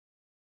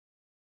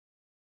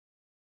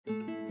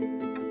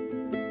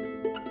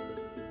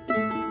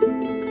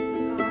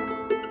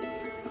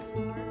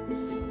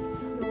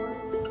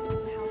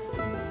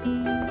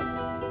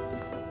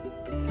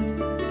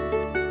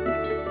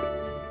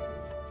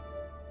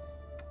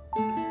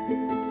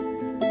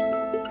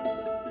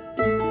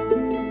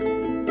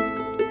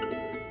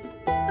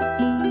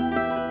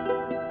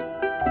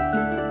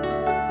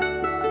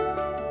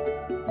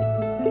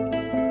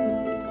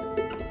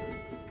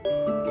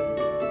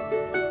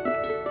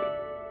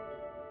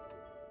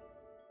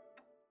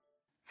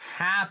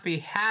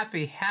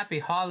happy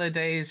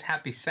holidays.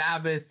 Happy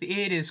Sabbath.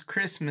 It is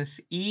Christmas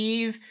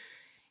Eve,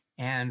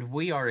 and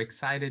we are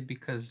excited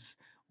because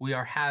we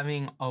are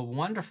having a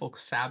wonderful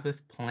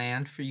Sabbath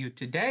planned for you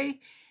today,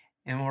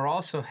 and we're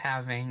also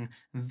having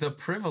the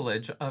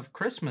privilege of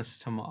Christmas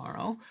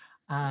tomorrow.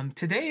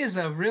 Today is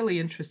a really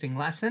interesting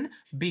lesson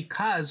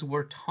because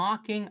we're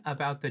talking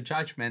about the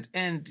judgment,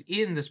 and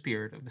in the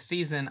spirit of the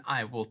season,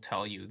 I will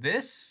tell you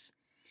this.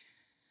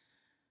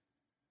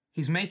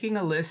 He's making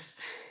a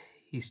list.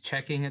 He's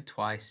checking it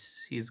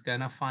twice. He's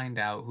gonna find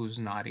out who's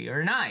naughty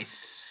or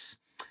nice.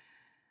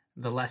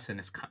 The lesson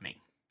is coming.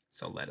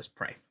 So let us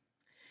pray.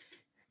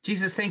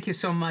 Jesus, thank you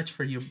so much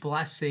for your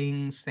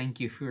blessings. Thank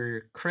you for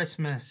your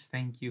Christmas.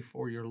 Thank you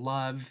for your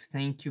love.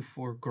 Thank you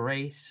for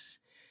grace.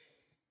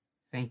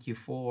 Thank you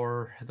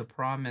for the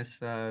promise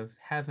of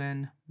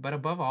heaven. But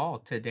above all,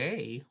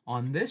 today,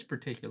 on this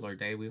particular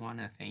day, we want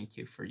to thank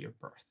you for your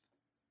birth,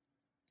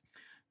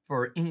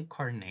 for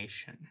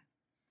incarnation.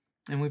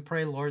 And we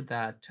pray, Lord,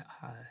 that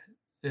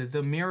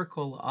the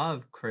miracle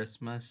of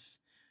Christmas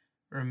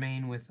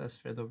remain with us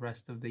for the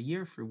rest of the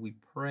year, for we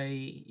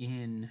pray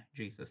in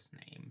Jesus'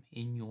 name,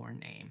 in your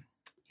name.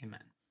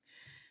 Amen.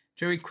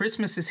 Joey,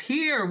 Christmas is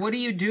here. What are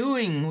you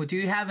doing? Do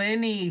you have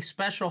any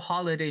special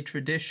holiday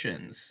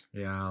traditions?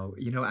 Yeah,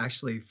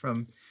 actually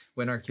from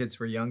when our kids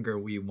were younger,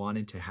 we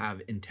wanted to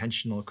have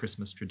intentional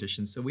Christmas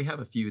traditions. So we have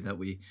a few that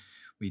we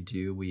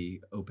do.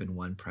 We open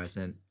one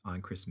present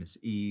on Christmas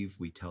Eve.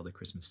 We tell the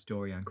Christmas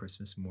story on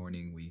Christmas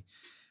morning.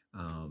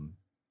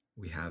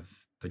 We have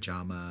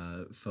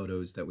pajama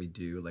photos that we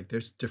do. Like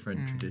there's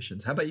different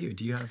traditions. How about you?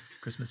 Do you have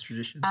Christmas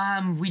traditions?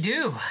 We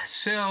do.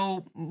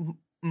 So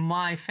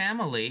my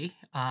family,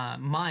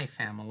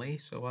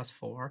 so us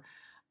four,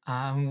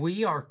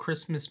 we are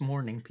Christmas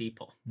morning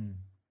people.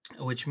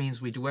 Which means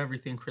we do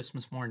everything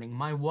Christmas morning.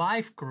 My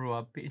wife grew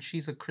up, and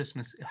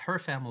her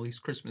family's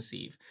Christmas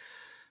Eve.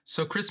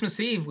 So Christmas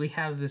Eve, we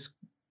have this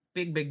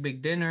big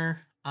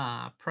dinner,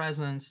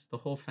 presents, the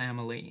whole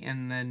family.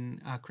 And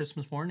then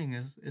Christmas morning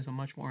is a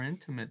much more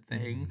intimate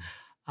thing.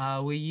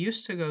 We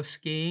used to go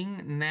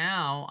skiing.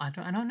 Now, I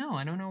don't know.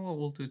 I don't know what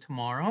we'll do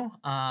tomorrow.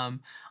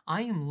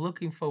 I am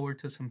looking forward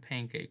to some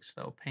pancakes,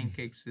 though.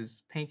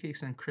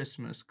 Pancakes and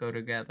Christmas go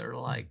together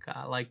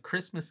like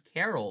Christmas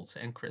carols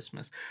and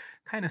Christmas.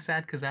 Kind of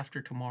sad because after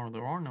tomorrow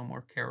there are no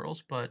more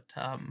carols, but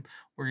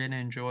we're going to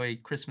enjoy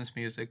Christmas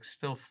music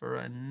still for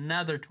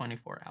another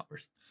 24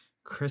 hours.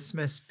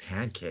 Christmas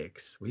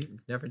pancakes. We've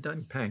never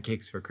done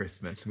pancakes for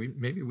Christmas.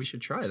 Maybe we should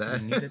try that.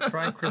 So you need to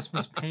try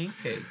Christmas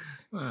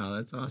pancakes. Wow,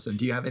 that's awesome.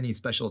 Do you have any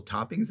special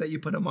toppings that you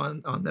put them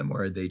on them,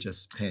 or are they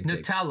just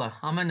pancakes? Nutella.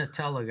 I'm a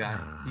Nutella guy.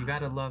 You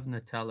gotta love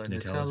Nutella.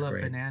 Nutella's Nutella,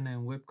 great. Banana,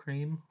 and whipped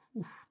cream.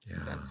 Oof,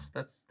 Yeah.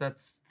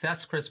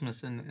 That's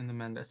Christmas in the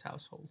Mendez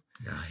household.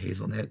 Yeah,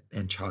 hazelnut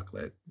and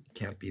chocolate.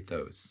 Can't beat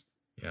those.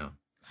 Yeah.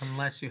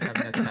 Unless you have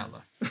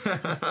Nutella.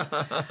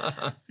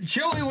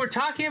 Joey, we're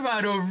talking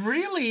about a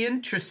really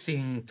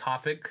interesting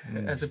topic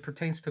as it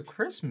pertains to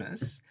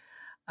Christmas,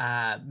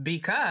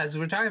 because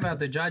we're talking about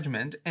the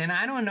judgment, and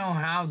I don't know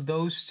how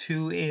those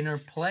two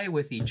interplay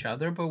with each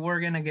other, but we're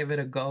going to give it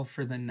a go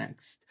for the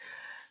next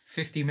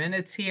 50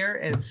 minutes here.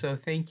 And so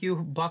thank you.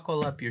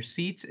 Buckle up your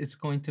seats. It's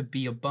going to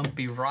be a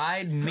bumpy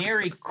ride.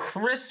 Merry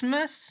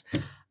Christmas.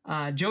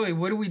 Joey,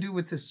 what do we do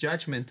with this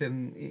judgment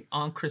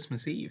on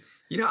Christmas Eve?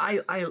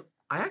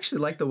 I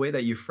actually like the way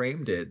that you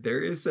framed it.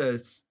 There is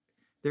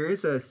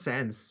a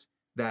sense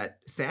that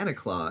Santa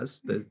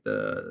Claus,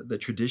 the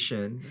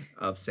tradition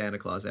of Santa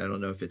Claus, I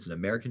don't know if it's an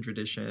American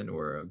tradition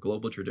or a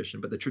global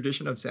tradition, but the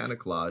tradition of Santa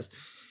Claus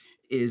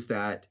is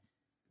that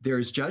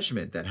there's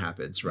judgment that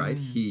happens, right?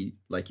 He,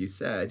 like you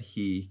said,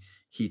 he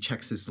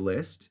checks his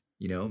list,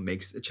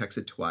 checks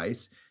it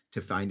twice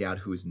to find out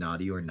who's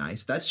naughty or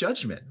nice. That's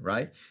judgment,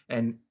 right?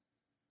 And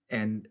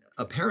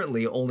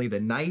apparently only the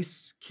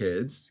nice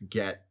kids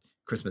get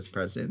Christmas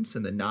presents,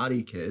 and the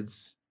naughty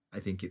kids, I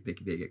think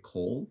they get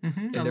coal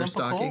in their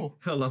stocking,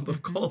 a lump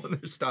of coal in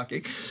their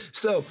stocking.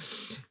 So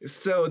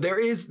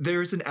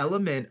there's an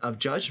element of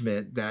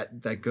judgment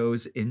that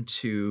goes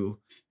into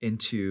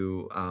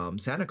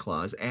Santa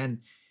Claus, and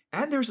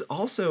there's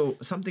also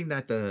something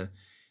that the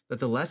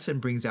lesson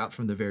brings out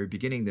from the very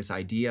beginning, this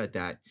idea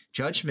that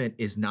judgment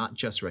is not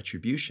just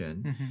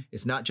retribution,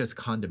 it's not just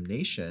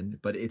condemnation,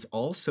 but it's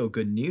also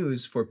good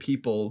news for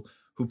people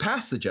who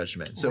pass the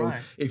judgment. So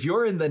if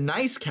you're in the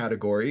nice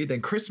category, then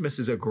Christmas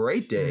is a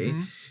great day.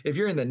 If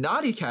you're in the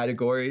naughty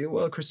category,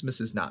 well, Christmas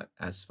is not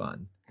as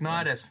fun.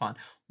 Not as fun.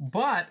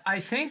 But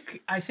I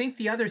think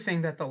the other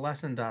thing that the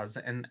lesson does,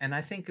 and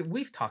I think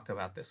we've talked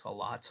about this a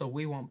lot, so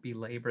we won't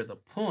belabor the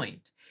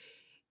point,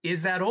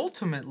 is that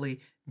ultimately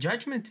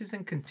judgment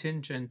isn't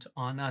contingent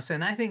on us.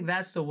 And I think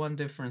that's the one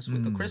difference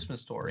with the Christmas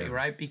story,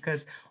 right?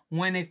 Because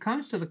when it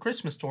comes to the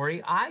Christmas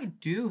story,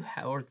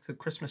 or the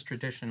Christmas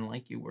tradition,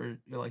 like you were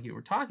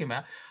talking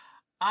about,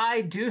 I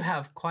do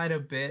have quite a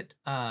bit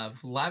of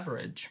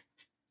leverage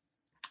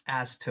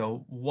as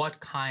to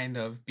what kind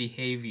of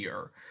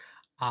behavior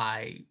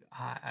I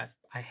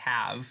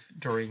have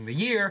during the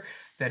year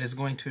that is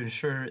going to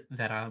ensure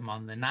that I'm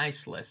on the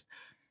nice list.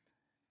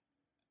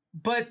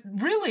 But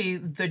really,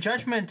 the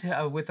judgment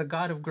with a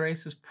God of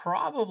grace is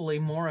probably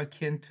more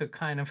akin to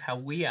kind of how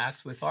we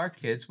act with our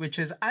kids, which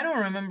is I don't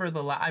remember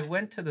I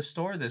went to the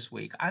store this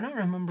week. I don't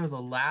remember the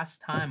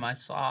last time I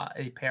saw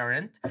a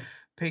parent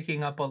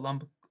picking up a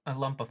lump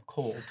of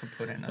coal to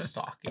put in a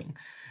stocking.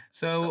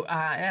 So,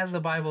 as the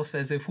Bible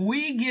says, if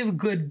we give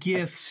good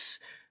gifts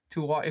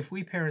if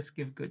we parents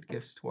give good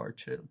gifts to our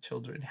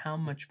children, how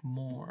much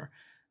more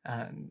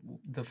uh,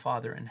 the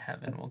Father in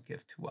heaven will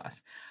give to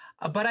us.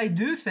 But I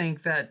do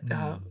think that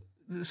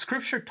the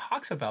Scripture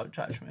talks about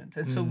judgment,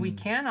 and so we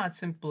cannot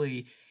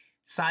simply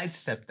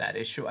sidestep that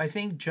issue. I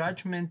think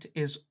judgment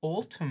is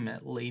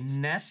ultimately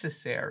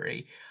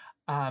necessary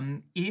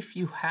if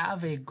you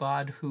have a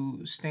God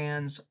who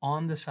stands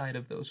on the side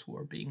of those who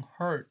are being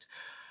hurt.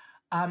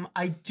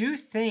 I do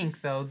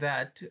think, though,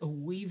 that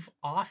we've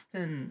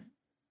often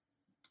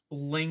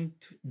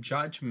linked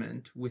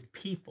judgment with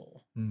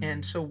people.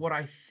 And so what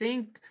I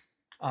think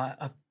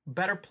a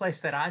better place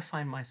that I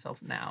find myself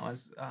now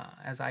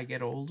as I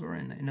get older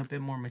and a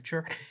bit more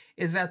mature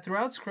is that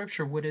throughout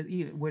Scripture, what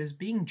is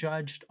being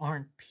judged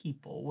aren't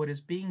people. What is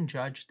being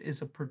judged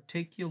is a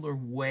particular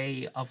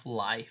way of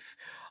life,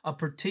 a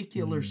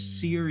particular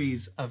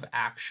series of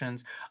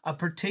actions, a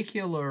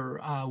particular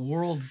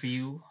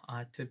worldview,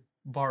 to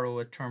borrow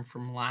a term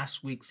from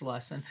last week's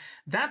lesson.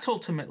 That's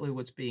ultimately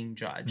what's being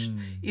judged.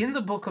 In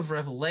the book of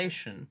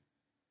Revelation,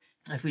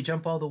 if we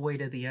jump all the way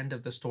to the end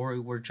of the story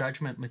where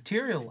judgment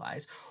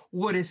materializes,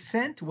 what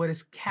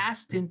is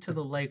cast into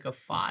the lake of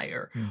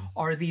fire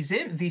are these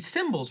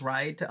symbols,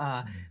 right?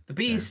 The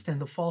beast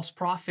and the false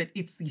prophet.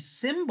 It's these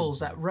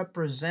symbols that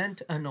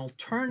represent an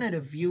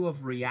alternative view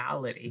of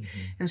reality.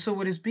 And so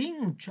what is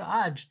being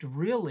judged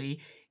really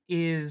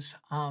is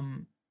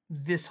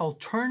this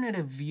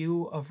alternative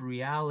view of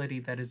reality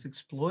that is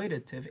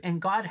exploitative,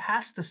 and God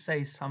has to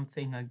say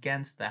something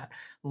against that,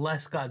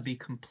 lest God be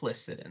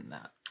complicit in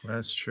that.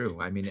 That's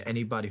true. I mean,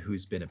 anybody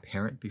who's been a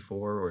parent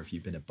before, or if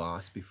you've been a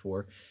boss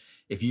before,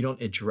 if you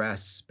don't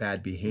address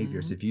bad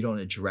behaviors, if you don't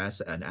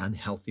address an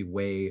unhealthy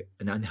way,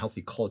 an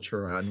unhealthy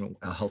culture, an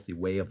unhealthy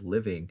way of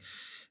living,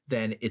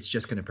 then it's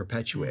just going to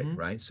perpetuate,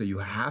 right? So you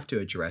have to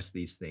address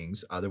these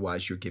things.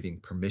 Otherwise, you're giving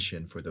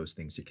permission for those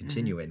things to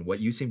continue. And what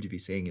you seem to be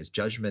saying is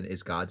judgment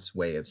is God's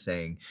way of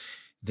saying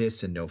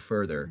this and no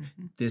further.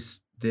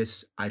 This,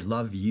 I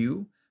love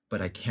you,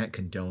 but I can't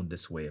condone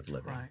this way of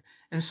living. Right.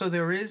 And so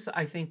there is,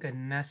 I think,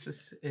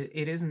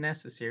 it is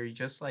necessary,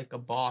 just like a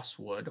boss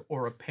would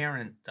or a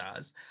parent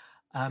does,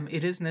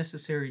 it is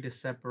necessary to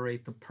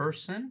separate the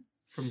person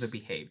from the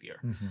behavior.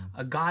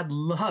 God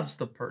loves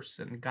the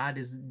person. God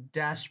is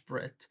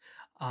desperate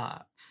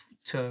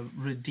to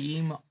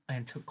redeem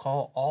and to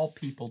call all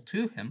people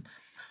to him.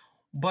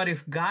 But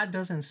if God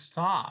doesn't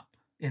stop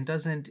and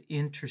doesn't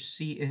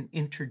intercede and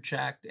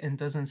interject and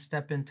doesn't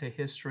step into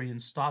history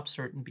and stop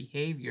certain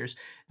behaviors,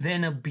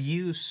 then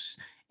abuse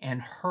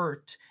and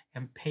hurt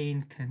and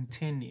pain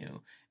continue.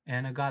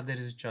 And a God that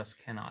is just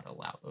cannot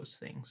allow those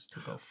things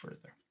to go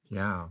further.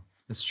 Yeah,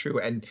 it's true.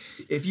 And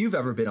if you've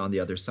ever been on the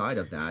other side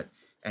of that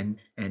and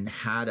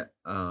had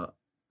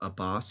a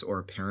boss or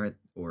a parent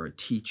or a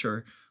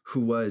teacher who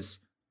was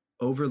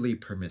overly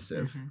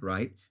permissive,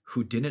 right?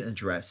 Who didn't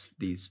address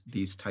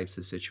these types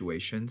of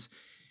situations,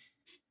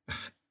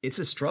 it's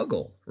a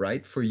struggle,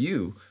 right, for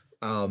you,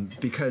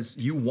 because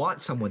you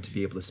want someone to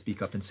be able to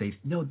speak up and say,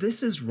 no,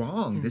 this is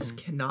wrong. This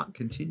cannot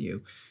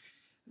continue.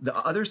 The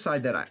other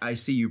side that I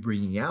see you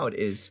bringing out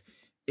is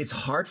it's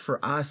hard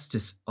for us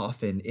to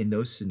often in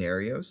those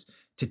scenarios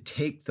to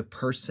take the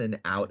person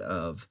out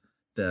of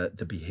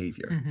the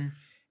behavior.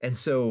 And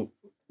so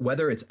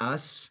whether it's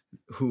us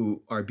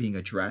who are being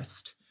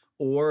addressed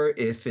or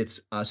if it's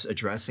us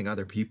addressing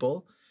other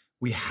people,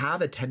 we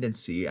have a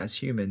tendency as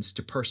humans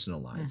to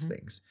personalize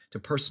things, to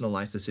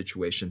personalize the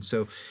situation.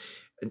 So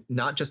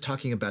not just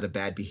talking about a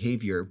bad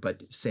behavior,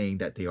 but saying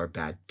that they are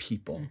bad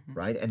people,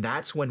 right? And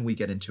that's when we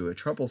get into a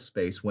trouble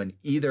space, when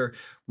either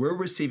we're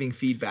receiving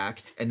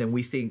feedback and then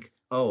we think,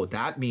 oh,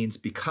 that means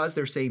because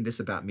they're saying this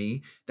about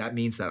me, that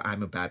means that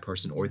I'm a bad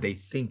person, or they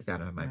think that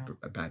I'm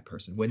a bad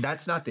person, when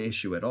that's not the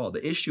issue at all.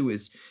 The issue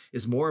is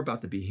more about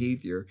the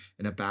behavior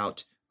and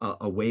about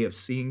a way of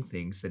seeing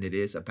things than it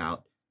is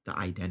about the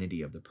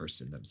identity of the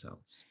person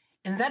themselves.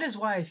 And that is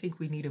why I think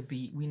we need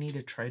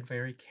to tread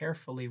very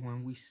carefully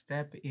when we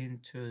step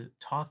into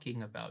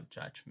talking about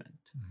judgment,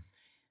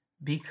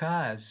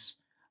 because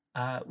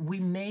we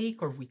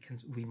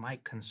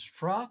might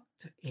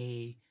construct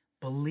a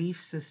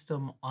belief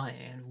system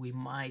and we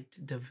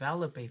might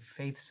develop a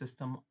faith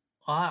system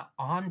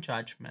on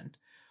judgment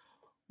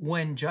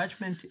when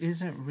judgment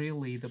isn't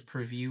really the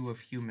purview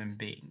of human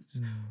beings,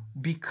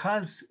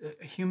 because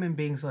human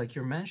beings, like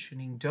you're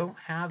mentioning, don't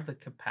have the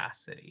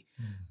capacity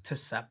to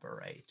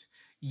separate.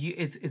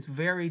 It's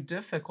very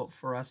difficult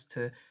for us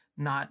to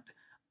not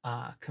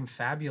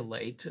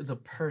confabulate the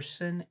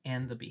person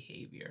and the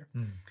behavior.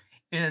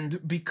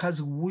 And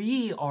because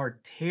we are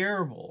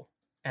terrible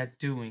at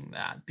doing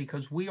that,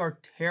 because we are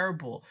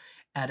terrible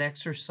at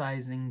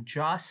exercising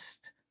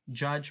just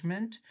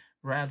judgment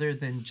rather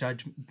than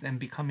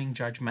becoming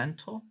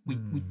judgmental.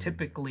 We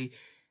typically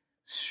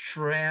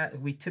stray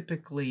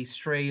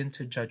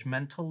into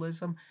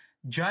judgmentalism.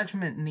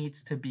 Judgment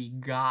needs to be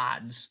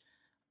God's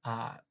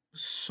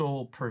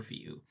sole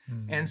purview.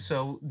 And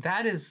so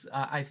that is,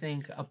 I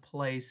think, a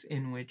place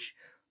in which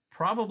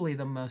probably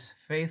the most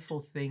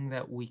faithful thing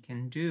that we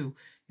can do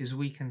is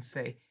we can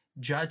say,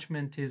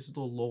 judgment is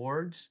the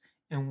Lord's,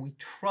 and we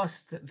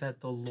trust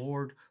that the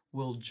Lord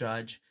will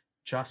judge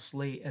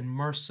justly and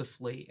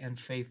mercifully and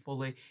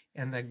faithfully,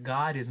 and that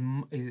God is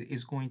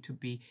going to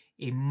be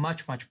a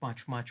much, much,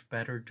 much, much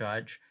better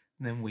judge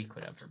than we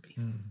could ever be.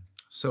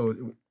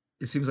 So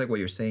it seems like what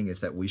you're saying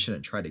is that we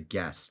shouldn't try to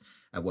guess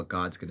at what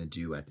God's going to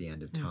do at the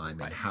end of time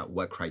Right. and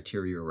what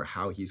criteria or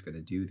how he's going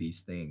to do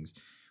these things.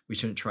 We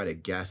shouldn't try to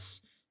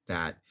guess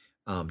that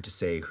to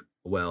say,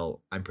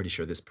 well, I'm pretty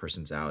sure this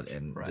person's out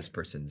and this Right.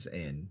 person's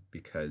in,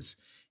 because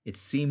it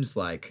seems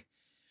like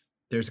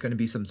there's going to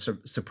be some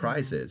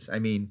surprises. I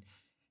mean,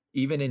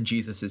 even in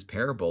Jesus's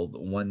parable, the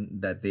one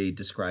that they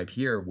describe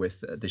here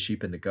with the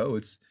sheep and the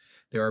goats,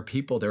 there are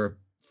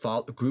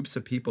groups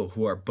of people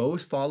who are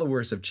both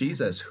followers of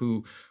Jesus,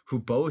 who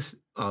both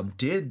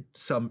did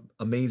some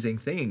amazing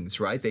things,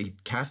 right? They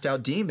cast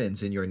out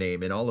demons in your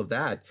name and all of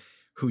that,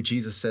 who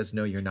Jesus says,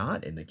 no, you're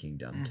not in the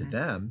kingdom to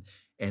them.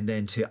 And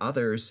then to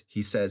others,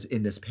 he says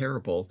in this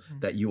parable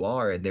that you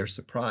are, and they're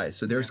surprised.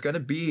 So there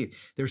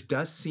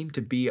does seem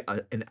to be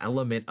an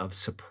element of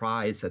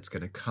surprise that's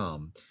going to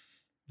come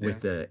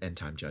with the end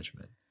time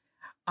judgment.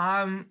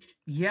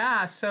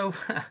 Yeah, so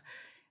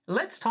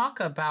let's talk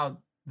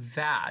about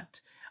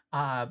that.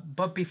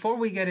 But before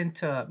we get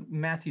into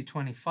Matthew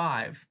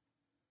 25,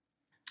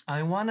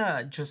 I want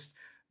to just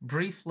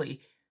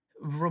briefly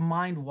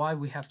remind why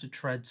we have to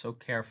tread so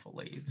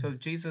carefully. So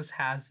Jesus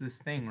has this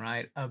thing,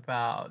 right,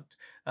 about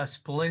a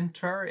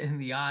splinter in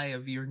the eye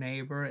of your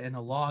neighbor and a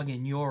log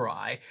in your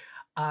eye.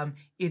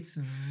 It's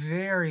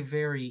very,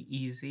 very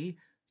easy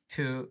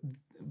to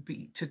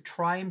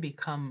try and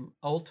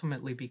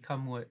ultimately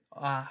become what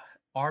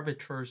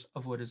arbiters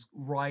of what is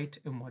right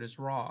and what is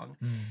wrong.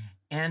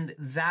 And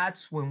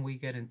that's when we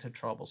get into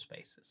trouble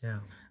spaces. Yeah.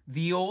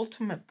 The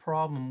ultimate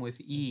problem with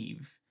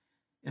Eve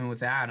and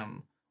with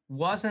Adam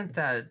wasn't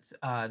that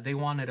they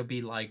wanted to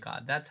be like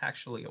God. That's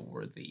actually a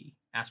worthy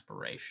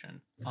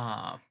aspiration.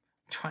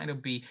 Trying to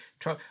be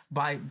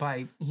by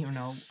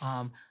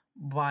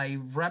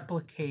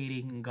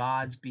replicating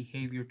God's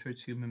behavior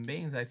towards human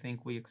beings, I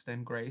think we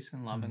extend grace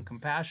and love and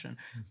compassion.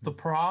 The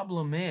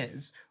problem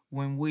is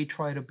when we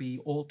try to be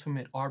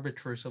ultimate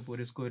arbiters of what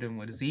is good and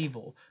what is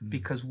evil,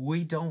 because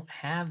we don't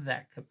have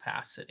that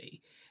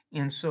capacity.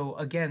 And so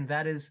again,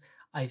 that is,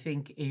 I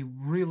think, a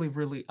really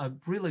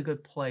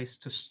good place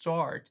to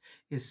start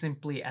is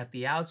simply at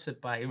the outset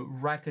by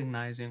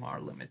recognizing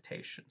our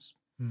limitations.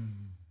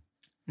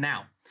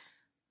 Now,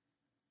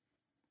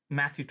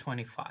 Matthew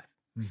 25.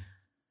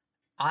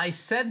 I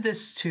said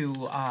this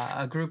to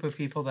a group of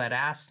people that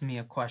asked me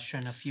a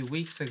question a few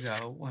weeks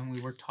ago when we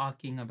were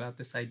talking about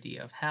this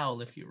idea of hell,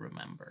 if you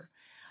remember.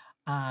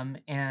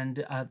 And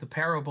the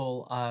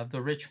parable of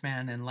the rich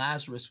man and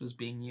Lazarus was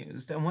being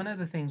used. And one of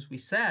the things we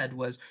said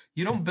was,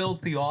 you don't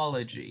build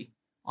theology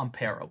on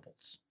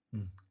parables.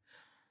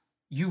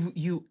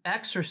 You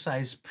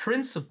exercise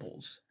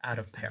principles out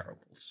of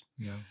parables.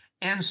 Yeah.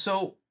 And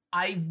so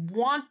I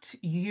want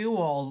you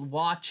all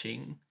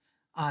watching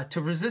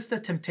to resist the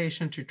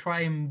temptation to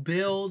try and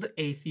build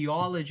a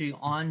theology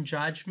on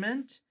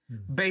judgment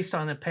based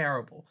on a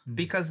parable,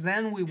 because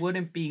then we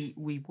wouldn't be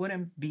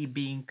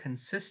being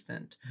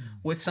consistent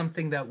with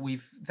something that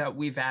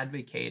we've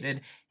advocated.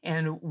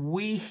 And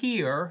we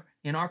here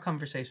in our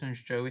conversations,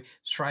 Joey,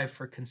 strive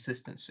for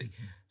consistency.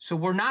 So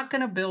we're not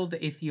going to build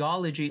a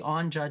theology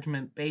on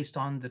judgment based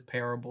on the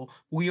parable.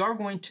 We are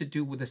going to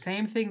do the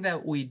same thing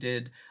that we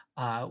did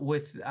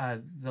with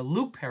the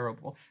Luke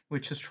parable,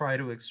 which is try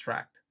to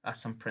extract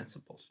some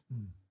principles.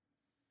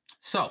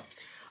 So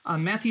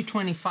Matthew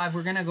 25,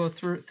 we're going to go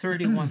through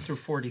 31 through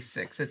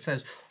 46. It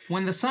says,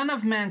 when the Son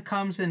of Man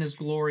comes in his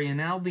glory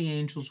and all the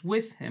angels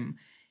with him,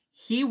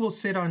 he will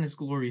sit on his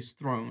glorious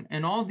throne,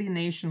 and all the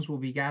nations will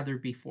be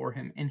gathered before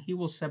him, and he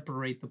will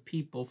separate the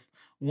people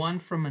one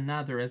from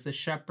another as a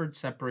shepherd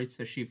separates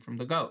the sheep from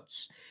the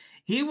goats.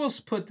 He will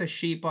put the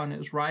sheep on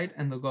his right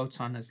and the goats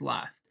on his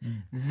left.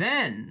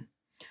 Then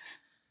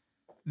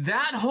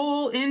that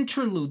whole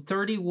interlude,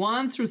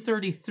 31 through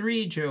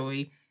 33,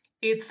 Joey,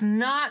 it's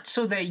not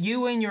so that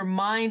you in your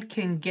mind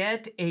can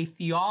get a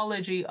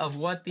theology of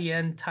what the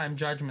end time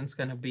judgment's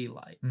going to be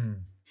like.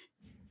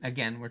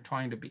 Again, we're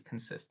trying to be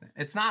consistent.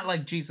 It's not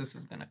like Jesus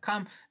is going to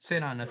come,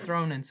 sit on a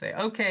throne and say,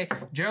 okay,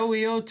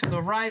 Joey O to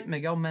the right,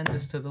 Miguel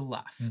Mendez to the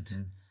left.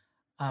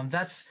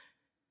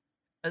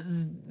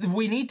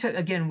 We need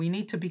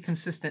to be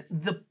consistent.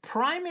 The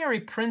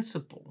primary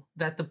principle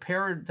that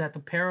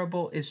the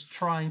parable is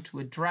trying to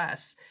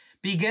address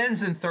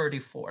begins in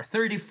 34.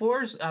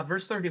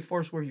 Verse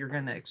 34 is where you're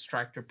going to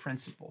extract your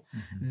principle.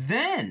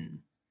 Then,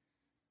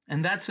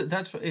 and that's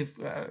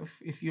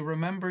if you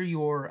remember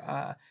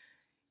your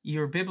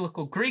your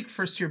biblical Greek,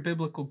 first year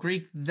biblical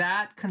Greek,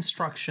 that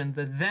construction,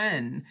 the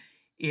then,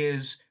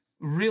 is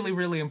really,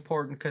 really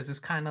important because it's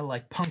kind of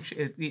like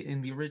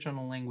in the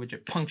original language,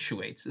 it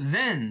punctuates.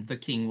 Then the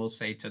king will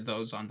say to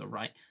those on the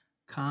right,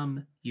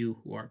 "Come, you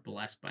who are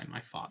blessed by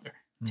my Father,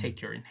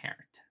 take your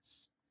inheritance.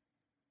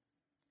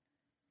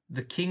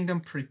 The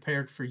kingdom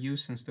prepared for you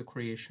since the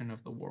creation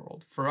of the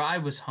world. For I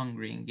was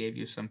hungry and gave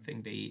you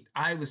something to eat.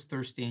 I was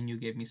thirsty and you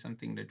gave me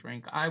something to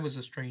drink. I was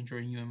a stranger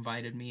and you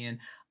invited me in.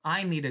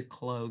 I needed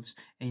clothes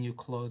and you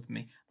clothed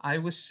me. I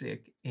was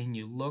sick and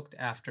you looked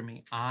after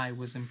me. I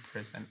was in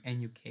prison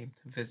and you came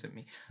to visit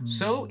me."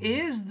 So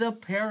is the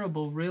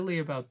parable really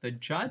about the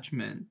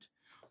judgment,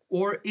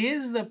 or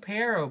is the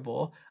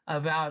parable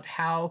about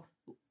how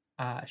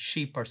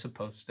sheep are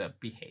supposed to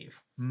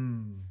behave?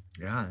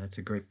 Yeah, that's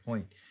a great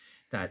point.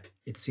 That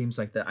it seems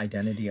like the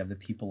identity of the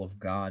people of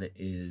God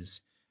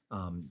is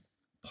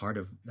part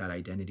of that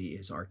identity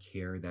is our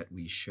care that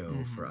we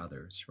show for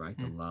others, right?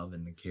 The love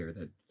and the care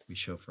that we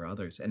show for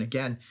others. And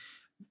again,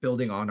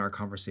 building on our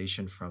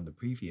conversation from the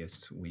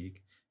previous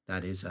week,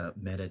 that is a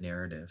meta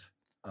narrative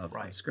of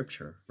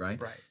Scripture, right?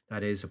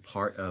 That is a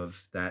part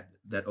of that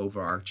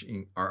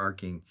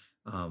overarching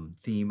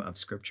theme of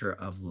Scripture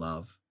of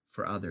love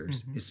for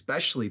others,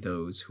 especially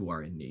those who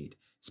are in need,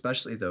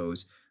 especially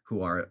those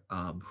who are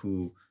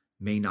who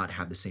may not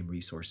have the same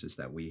resources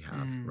that we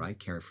have, right?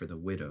 Care for the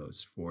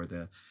widows, for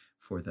the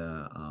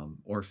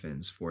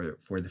orphans, for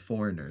the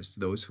foreigners,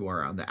 those who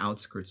are on the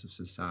outskirts of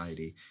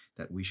society,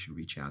 that we should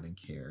reach out and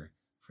care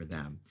for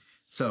them.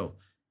 So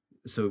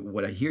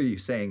what I hear you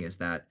saying is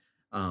that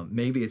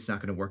maybe it's not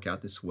going to work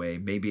out this way.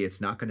 Maybe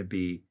it's not going to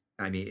be.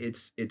 I mean,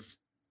 it's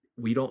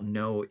we don't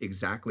know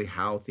exactly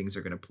how things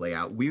are going to play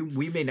out.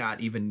 We may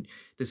not even,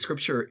 the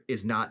Scripture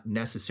is not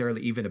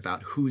necessarily even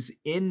about who's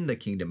in the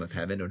kingdom of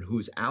heaven or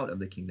who's out of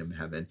the kingdom of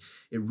heaven.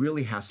 It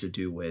really has to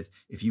do with,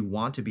 if you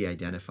want to be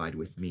identified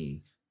with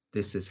me,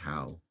 this is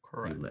how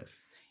you live.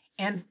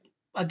 And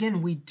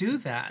again, we do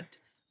that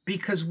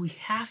because we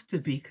have to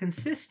be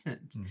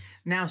consistent.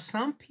 Now,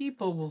 some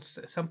people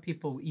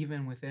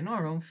even within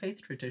our own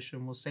faith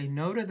tradition will say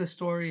no to the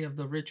story of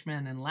the rich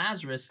man and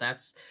Lazarus.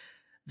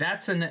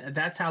 That's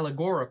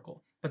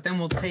allegorical. But then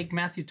we'll take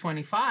Matthew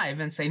 25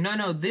 and say,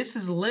 no, this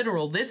is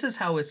literal. This is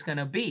how it's going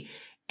to be.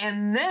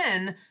 And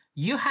then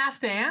you have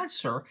to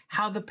answer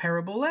how the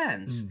parable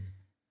ends.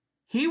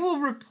 He will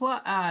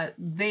reply,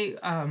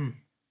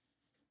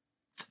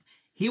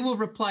 he will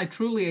reply,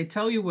 "Truly, I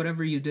tell you,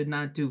 whatever you did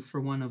not do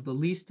for one of the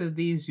least of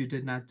these, you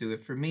did not do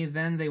it for me.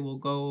 Then they will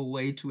go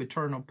away to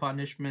eternal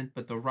punishment,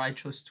 but the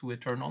righteous to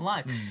eternal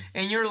life."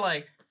 And you're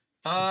like,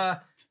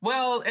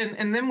 well,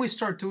 and then we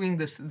start doing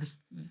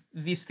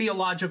these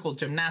theological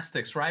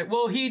gymnastics, right?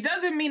 Well, he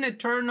doesn't mean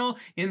eternal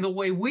in the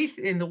way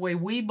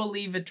we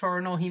believe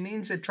eternal. He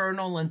means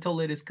eternal until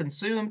it is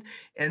consumed,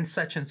 and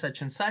such and such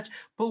and such.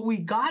 But we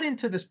got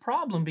into this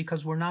problem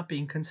because we're not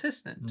being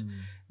consistent.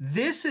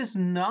 This is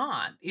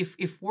not,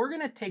 if we're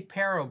going to take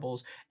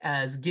parables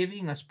as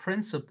giving us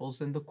principles,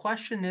 then the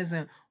question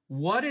isn't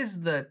what is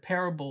the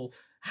parable.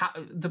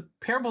 The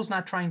parable's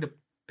not trying to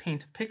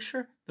paint a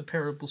picture. The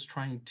parable's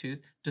trying to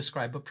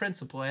describe a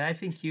principle. And I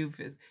think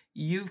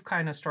you've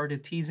kind of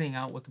started teasing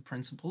out what the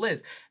principle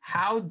is.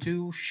 How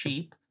do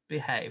sheep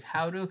behave?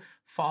 How do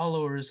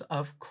followers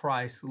of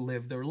Christ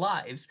live their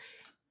lives?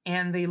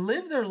 And they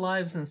live their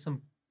lives in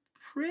some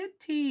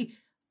pretty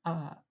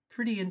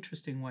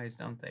interesting ways,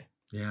 don't they?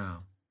 Yeah.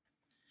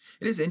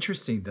 It is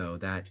interesting, though,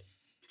 that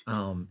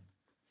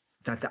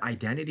the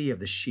identity of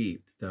the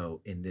sheep,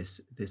 though, in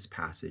this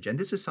passage, and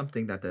this is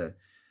something that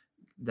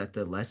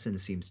the lesson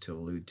seems to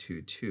allude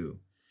to too,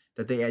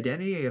 that the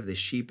identity of the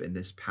sheep in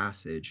this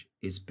passage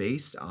is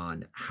based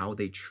on how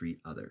they treat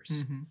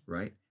others,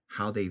 right?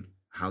 How they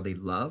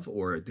love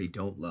or they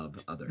don't love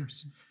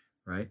others,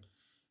 right?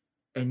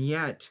 And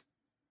yet,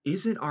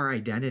 isn't our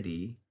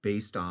identity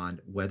based on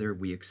whether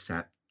we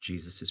accept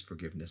Jesus's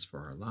forgiveness for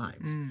our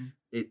lives?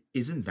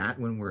 Isn't that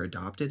when we're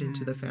adopted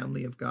into the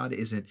family of God?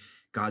 Isn't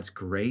God's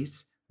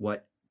grace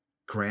what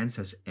grants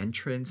us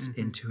entrance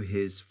into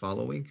his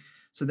following?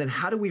 So then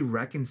how do we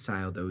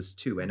reconcile those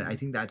two? And I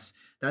think that's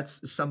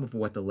some of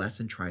what the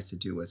lesson tries to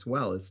do as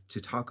well, is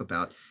to talk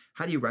about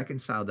how do you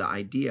reconcile the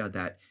idea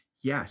that,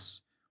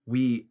 yes,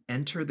 we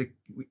enter the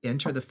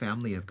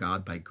family of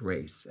God by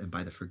grace and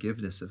by the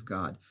forgiveness of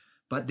God.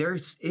 But there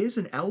is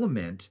an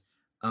element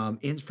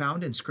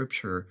found in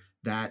Scripture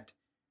that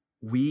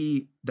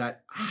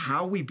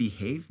how we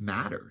behave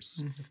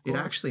matters. It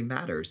actually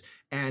matters.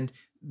 And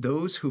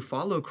those who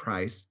follow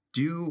Christ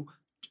do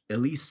at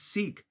least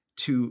seek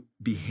to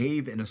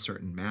behave in a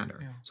certain manner.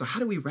 Yeah. So how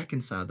do we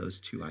reconcile those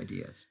two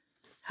ideas?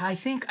 I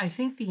think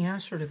the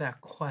answer to that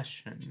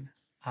question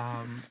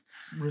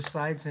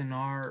resides in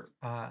our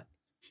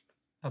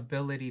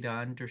ability to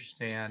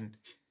understand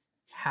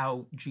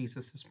how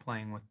Jesus is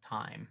playing with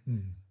time.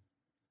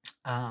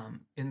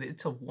 And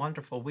it's a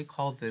wonderful, we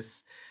call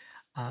these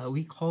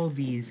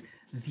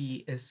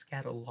the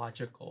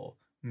eschatological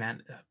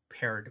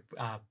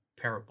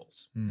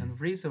parables. And the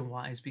reason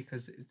why is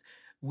because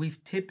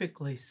we've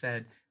typically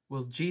said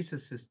Well,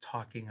 Jesus is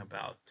talking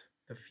about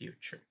the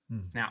future.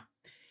 Mm. Now,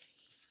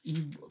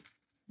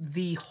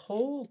 the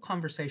whole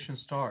conversation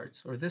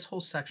starts, or this whole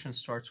section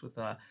starts with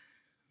the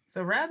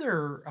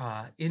rather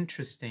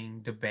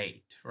interesting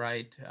debate,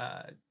 right?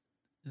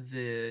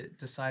 The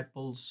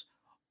disciples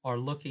are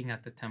looking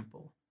at the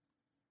temple,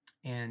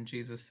 and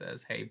Jesus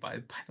says, "Hey,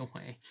 by the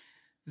way,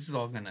 this is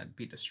all going to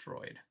be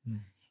destroyed."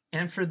 Mm.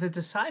 And for the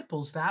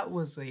disciples, that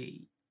was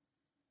a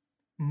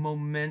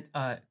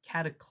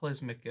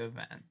cataclysmic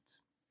event.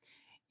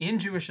 In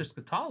Jewish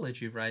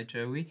eschatology, right,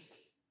 Joey?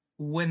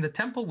 When the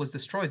temple was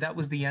destroyed, that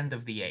was the end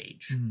of the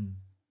age. Mm.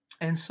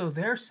 And so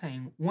they're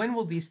saying, when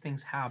will these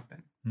things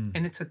happen? Mm.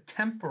 And it's a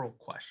temporal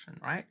question,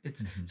 right?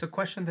 It's a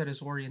question that is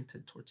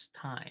oriented towards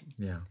time.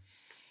 Yeah.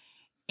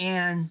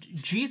 And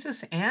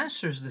Jesus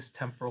answers this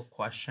temporal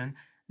question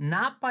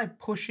not by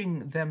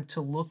pushing them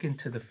to look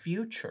into the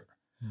future,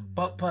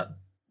 but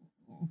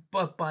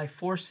by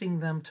forcing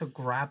them to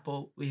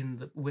grapple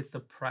with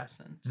the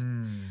present.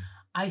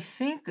 I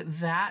think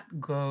that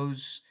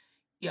goes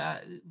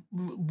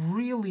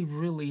really,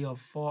 really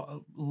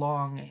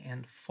long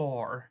and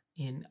far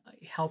in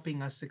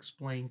helping us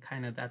explain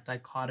kind of that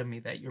dichotomy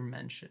that you're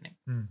mentioning.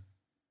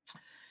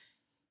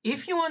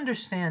 If you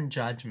understand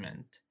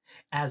judgment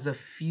as a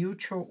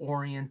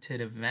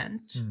future-oriented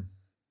event,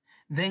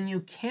 then you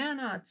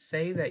cannot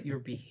say that your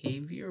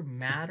behavior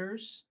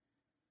matters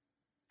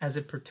as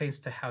it pertains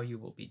to how you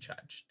will be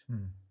judged,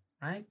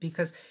 right?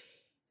 Because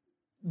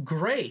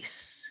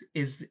grace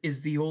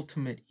is the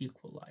ultimate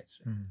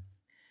equalizer.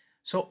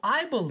 So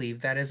I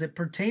believe that as it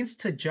pertains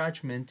to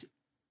judgment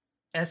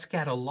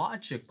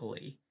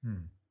eschatologically,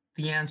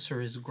 the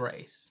answer is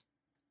grace.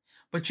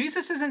 But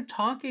Jesus isn't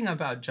talking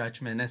about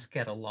judgment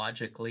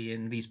eschatologically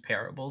in these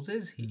parables,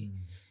 is he?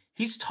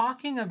 He's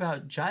talking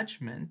about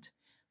judgment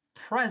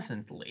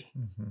presently.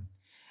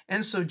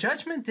 And so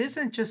judgment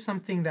isn't just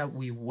something that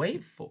we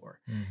wait for.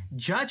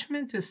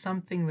 Judgment is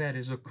something that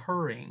is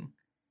occurring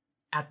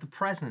at the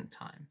present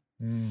time.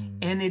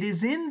 And it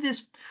is in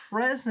this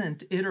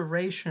present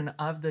iteration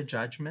of the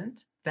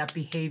judgment that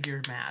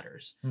behavior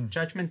matters.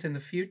 Judgment in the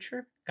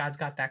future, God's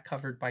got that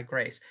covered by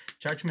grace.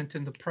 Judgment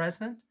in the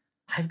present,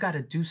 I've got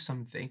to do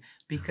something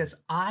because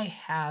I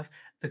have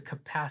the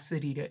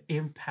capacity to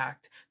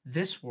impact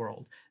this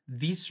world,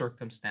 these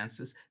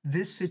circumstances,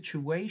 this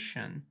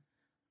situation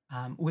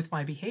with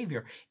my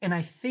behavior. And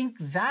I think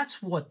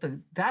that's what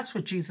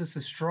Jesus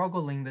is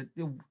struggling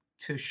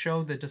to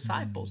show the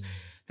disciples.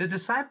 The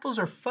disciples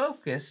are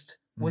focused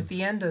with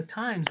the end of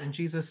times, and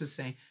Jesus is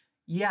saying,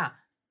 yeah,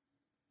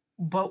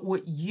 but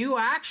what you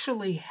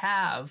actually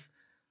have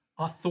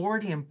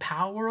authority and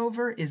power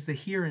over is the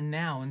here and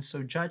now. And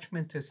so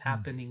judgment is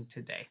happening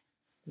today.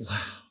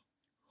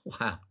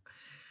 Wow.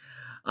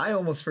 I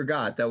almost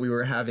forgot that we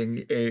were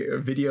having a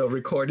video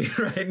recording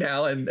right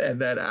now and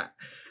that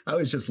I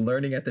was just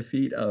learning at the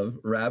feet of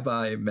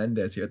Rabbi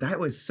Mendez here. That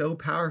was so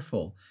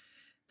powerful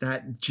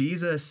that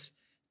Jesus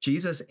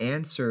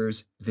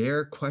answers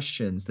their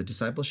questions, the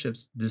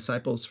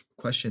disciples'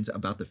 questions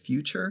about the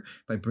future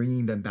by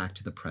bringing them back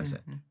to the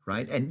present,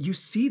 right? And you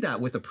see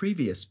that with a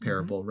previous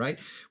parable, right?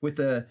 With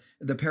the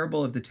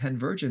parable of the 10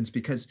 virgins,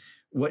 because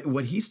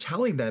what he's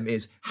telling them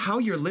is how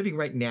you're living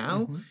right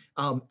now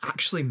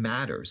actually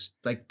matters.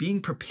 Like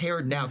being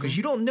prepared now, because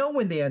you don't know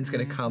when the end's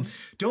going to come.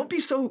 Don't be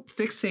so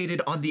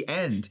fixated on the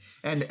end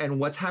and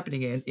what's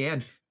happening in the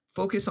end.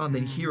 Focus on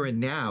the here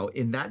and now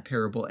in that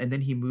parable, and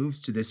then he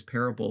moves to this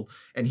parable,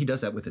 and he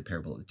does that with the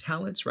parable of the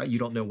talents, right? You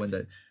don't know when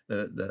the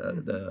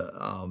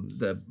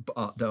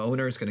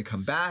owner is going to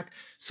come back,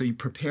 so you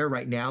prepare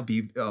right now.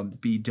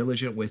 Be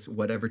diligent with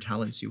whatever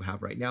talents you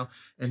have right now,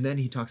 and then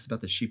he talks about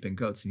the sheep and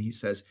goats, and he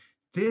says,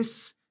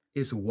 "This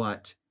is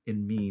what it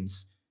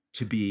means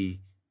to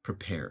be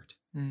prepared.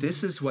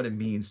 This is what it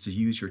means to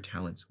use your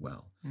talents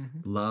well.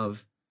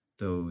 Love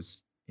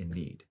those in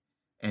need."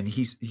 And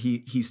he's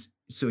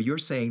so you're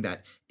saying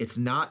that it's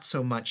not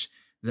so much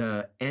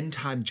the end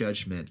time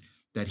judgment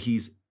that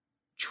he's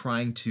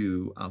trying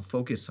to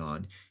focus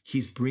on.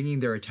 He's bringing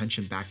their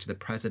attention back to the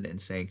present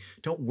and saying,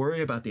 don't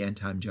worry about the end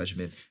time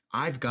judgment.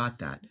 I've got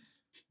that.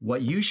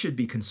 What you should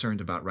be concerned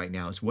about right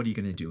now is what are you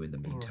going to do in the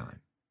meantime?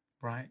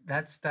 Right.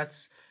 That's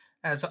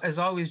as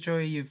always,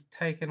 Joey, you've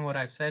taken what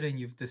I've said and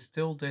you've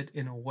distilled it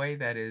in a way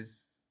that is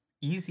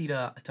easy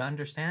to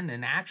understand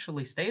and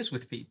actually stays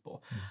with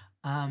people.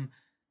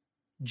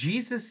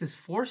 Jesus is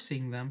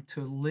forcing them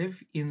to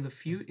live in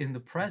the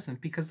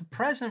present, because the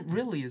present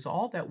really is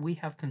all that we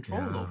have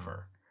control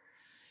over.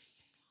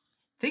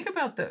 Think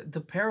about the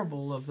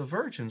parable of the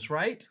virgins,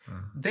 right?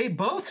 They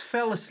both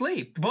fell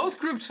asleep. Both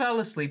groups fell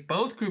asleep.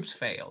 Both groups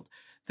failed.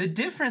 The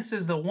difference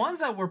is the ones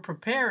that were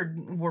prepared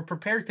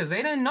because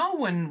they didn't know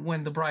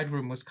when the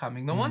bridegroom was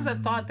coming. The ones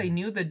that thought they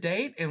knew the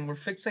date and were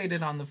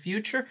fixated on the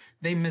future,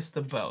 they missed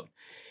the boat.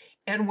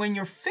 And when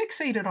you're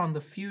fixated on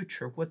the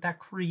future, what that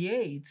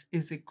creates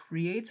is it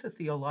creates a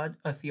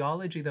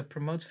theology that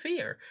promotes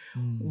fear.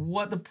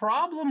 What the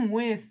problem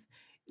with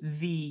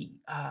the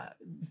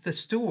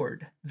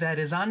steward that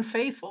is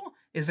unfaithful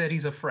is that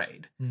he's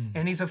afraid. Mm.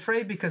 And he's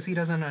afraid because he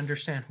doesn't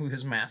understand who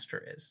his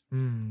master is.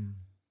 Mm.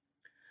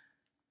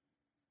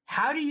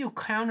 How do you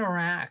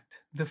counteract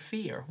the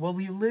fear? Well,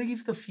 you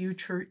leave the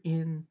future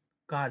in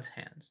God's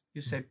hands.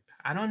 You say,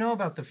 I don't know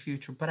about the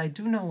future, but I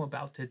do know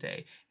about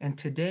today. And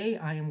today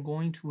I am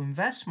going to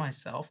invest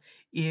myself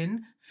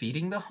in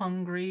feeding the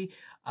hungry,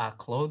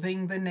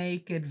 clothing the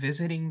naked,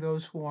 visiting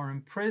those who are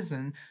in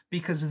prison,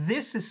 because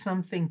this is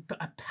something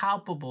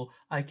palpable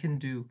I can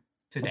do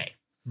today.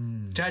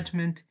 Mm.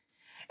 Judgment.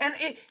 And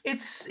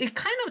it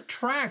kind of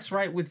tracks,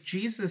 right, with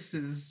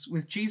Jesus's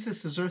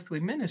earthly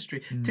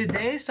ministry. Mm.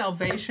 Today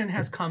salvation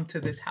has come to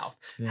this house.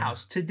 Yeah.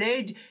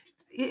 Today,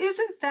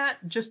 isn't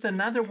that just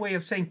another way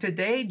of saying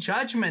today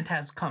judgment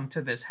has come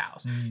to this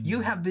house? Mm.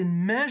 You have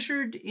been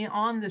measured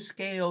on the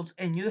scales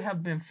and you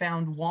have been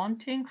found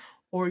wanting,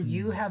 or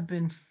you have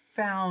been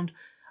found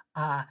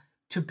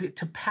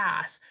to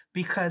pass,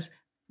 because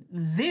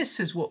this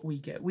is what we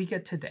get. We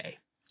get today.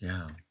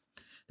 Yeah.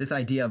 This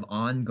idea of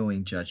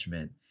ongoing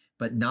judgment,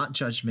 but not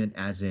judgment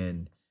as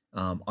in,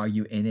 are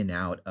you in and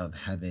out of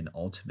heaven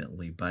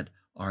ultimately, but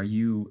are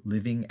you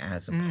living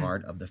as a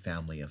part of the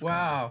family of God?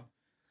 Wow.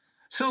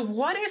 So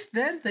what if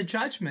then the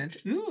judgment,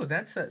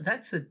 that's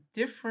a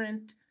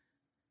different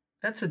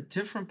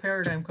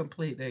paradigm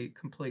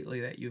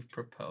completely that you've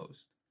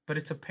proposed. But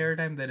it's a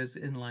paradigm that is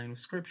in line with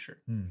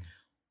Scripture. Mm.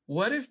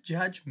 What if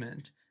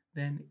judgment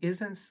then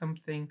isn't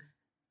something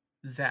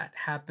that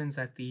happens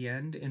at the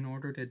end in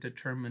order to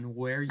determine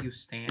where you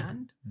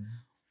stand? Mm.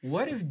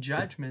 What if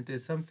judgment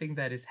is something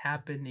that is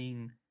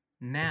happening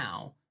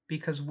now,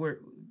 because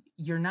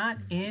you're not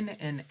in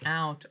and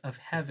out of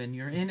heaven,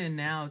 you're in and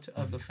out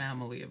of the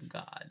family of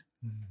God?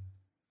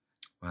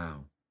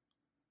 Wow.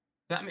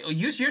 I mean,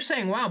 you're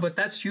saying wow, but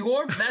that's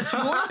your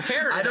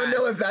paradigm. I don't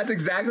know if that's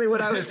exactly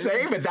what I was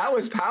saying, but that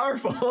was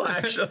powerful,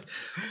 actually.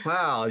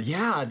 Wow.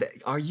 Yeah.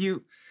 Are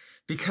you,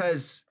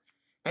 because,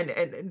 and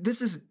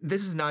this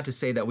is not to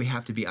say that we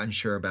have to be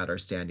unsure about our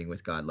standing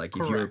with God. Like, if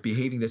you're Correct.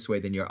 behaving this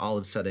way, then you're all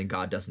of a sudden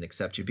God doesn't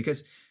accept you,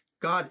 because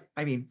God,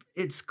 I mean,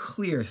 it's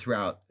clear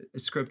throughout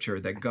Scripture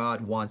that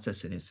God wants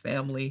us in his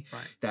family,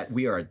 Right. that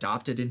we are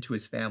adopted into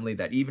his family,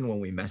 that even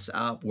when we mess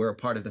up, we're a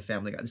part of the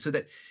family of God. So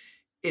that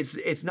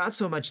it's not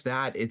so much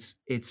that,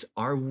 it's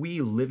are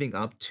we living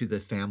up to the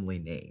family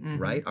name, Mhm.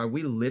 right? Are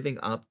we living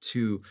up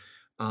to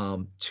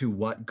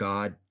what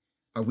God,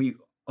 are we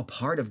a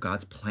part of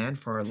God's plan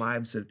for our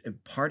lives, a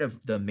part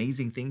of the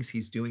amazing things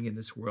he's doing in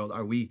this world?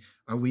 Are we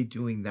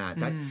doing that?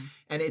 And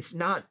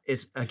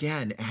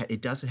again,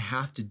 it doesn't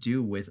have to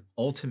do with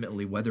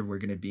ultimately whether we're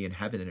going to be in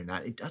heaven or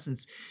not. It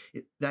doesn't,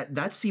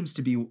 that seems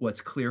to be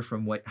what's clear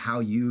from how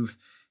you've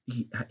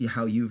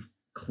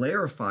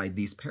clarified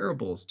these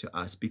parables to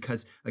us,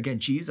 because again,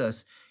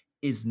 Jesus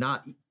is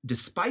not,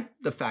 despite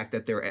the fact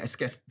that they're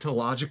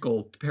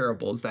eschatological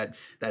parables that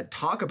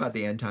talk about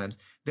the end times,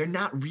 they're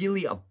not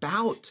really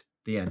about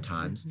the end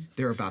times.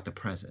 They're about the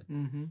present,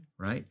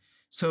 right?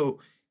 So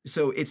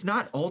it's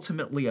not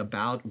ultimately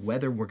about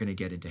whether we're going to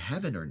get into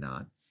heaven or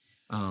not.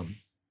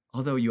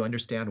 Although you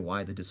understand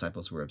why the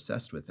disciples were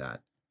obsessed with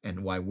that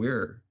and why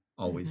we're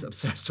always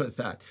obsessed with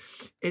that.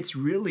 It's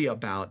really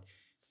about,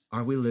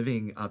 are we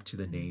living up to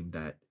the name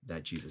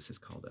that Jesus has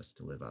called us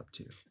to live up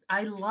to?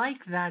 I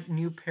like that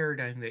new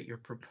paradigm that you're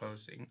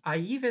proposing. I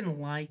even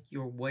like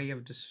your way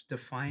of just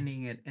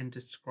defining it and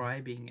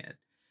describing it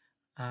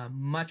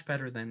much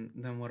better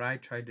than what I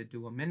tried to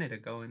do a minute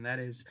ago. And that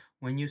is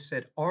when you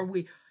said,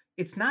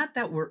 it's not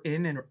that we're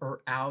in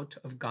or out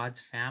of God's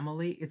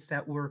family. It's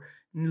that we're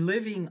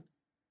living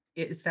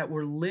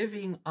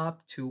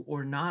up to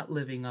or not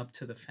living up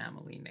to the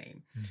family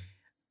name.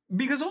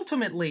 Because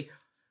ultimately,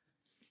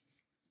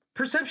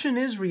 perception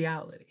is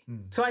reality.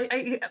 So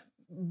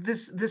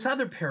this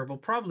other parable,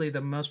 probably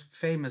the most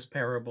famous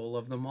parable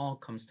of them all,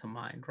 comes to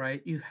mind,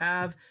 right? You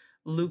have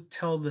Luke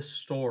tell the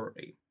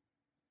story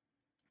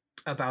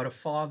about a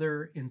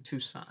father and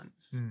two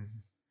sons.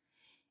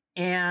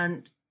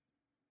 And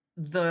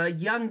the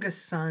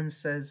youngest son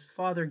says,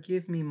 "Father,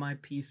 give me my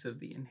piece of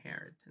the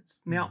inheritance."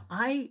 Now,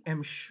 I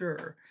am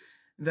sure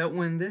that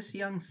when this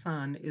young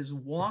son is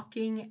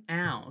walking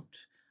out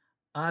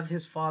of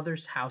his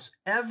father's house,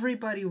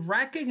 everybody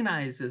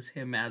recognizes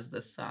him as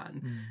the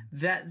son.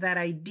 That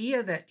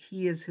idea that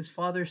he is his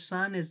father's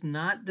son is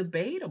not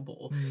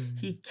debatable.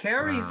 He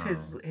carries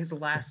his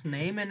last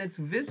name, and it's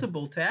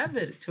visible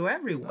to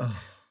everyone.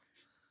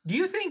 Do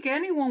you think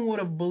anyone would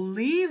have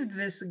believed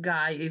this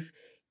guy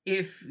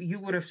if you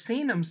would have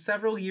seen him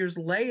several years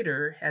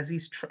later as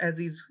he's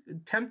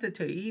tempted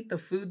to eat the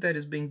food that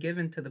has been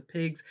given to the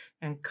pigs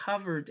and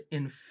covered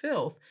in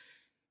filth?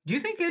 Do you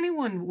think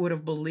anyone would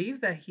have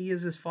believed that he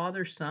is his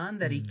father's son,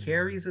 that he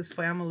carries his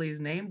family's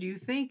name? Do you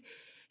think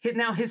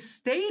now his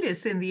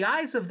status in the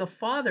eyes of the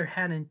father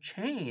hadn't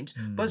changed,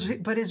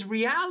 but his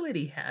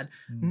reality had?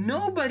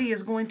 Nobody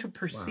is going to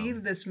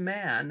perceive this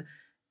man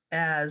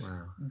as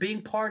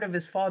being part of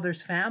his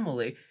father's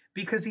family,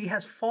 because he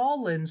has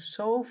fallen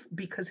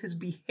because his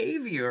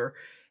behavior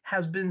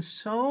has been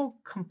so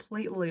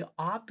completely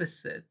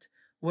opposite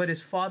what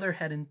his father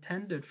had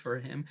intended for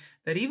him,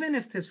 that even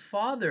if his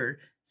father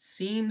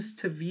seems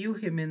to view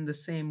him in the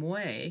same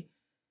way,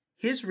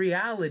 his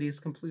reality is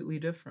completely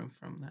different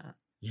from that.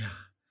 Yeah.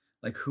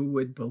 Like, who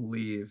would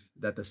believe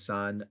that the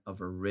son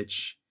of a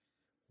rich,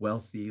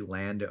 wealthy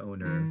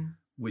landowner Mm,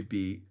 would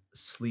be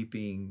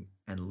sleeping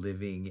and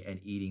living and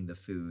eating the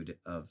food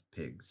of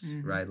pigs,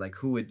 mhm, right? Like,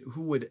 who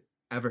would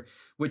ever,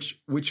 which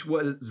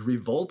was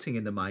revolting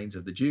in the minds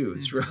of the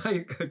Jews, mhm,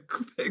 right?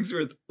 Pigs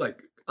were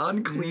like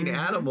unclean mhm,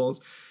 animals.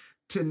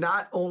 To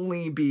not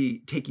only be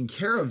taking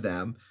care of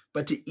them,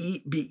 but to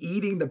be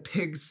eating the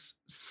pig's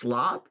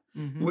slop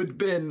mhm, would have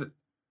been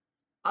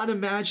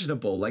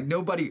unimaginable. Like,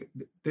 nobody,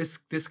 this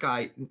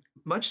guy,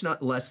 much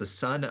not less the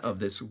son of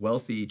this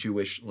wealthy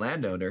Jewish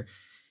landowner,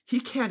 he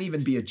can't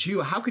even be a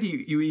Jew. How could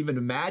you even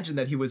imagine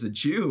that he was a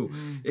Jew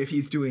mm. if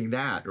he's doing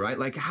that, right?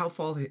 Like, how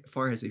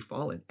far has he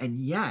fallen?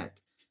 And yet,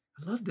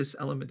 I love this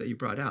element that you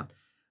brought out.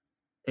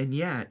 And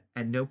yet,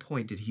 at no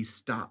point did he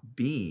stop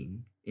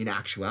being, in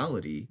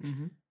actuality,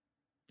 Mhm.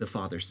 the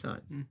father's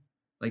son. Mm.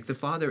 Like, the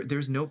father,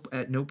 there's no,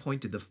 at no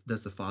point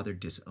does the father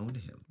disown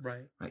him,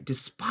 Right. right?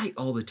 Despite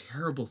all the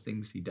terrible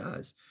things he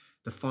does,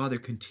 the father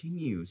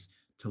continues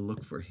to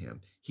look for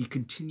him. He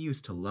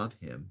continues to love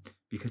him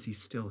because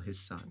he's still his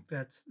son.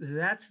 That's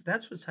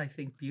what's, I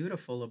think,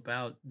 beautiful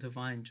about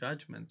divine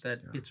judgment,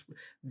 that Yeah. it's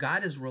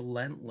God is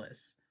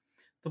relentless.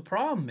 The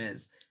problem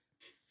is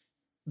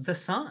the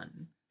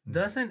son Mm.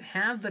 doesn't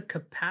have the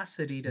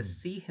capacity to Mm.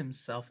 see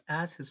himself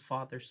as his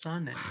father's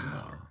son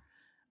anymore. Wow.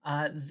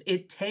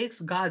 It takes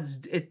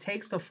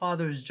the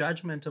father's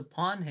judgment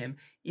upon him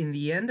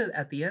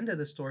at the end of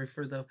the story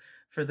for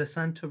the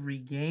son to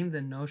regain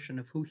the notion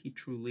of who he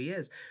truly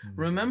is. Mm.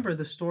 Remember,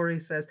 the story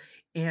says,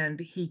 and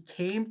he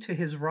came to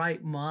his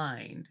right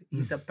mind.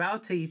 He's Mm.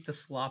 about to eat the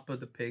slop of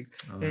the pigs,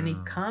 and he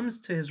Wow. comes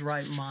to his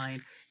right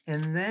mind,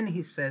 and then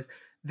he says,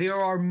 there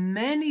are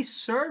many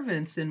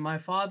servants in my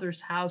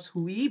father's house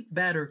who eat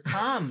better.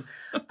 Come.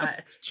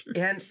 That's true.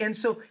 And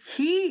so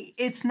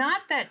it's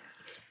not that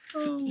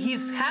he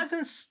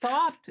hasn't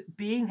stopped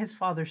being his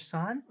father's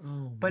son,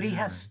 Oh, but he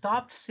has man.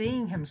 stopped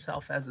seeing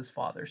himself as his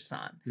father's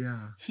son.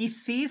 Yeah. He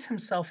sees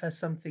himself as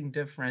something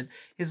different.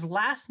 His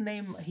last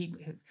name,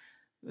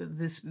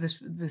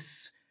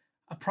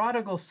 a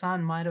prodigal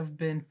son might have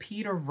been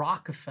Peter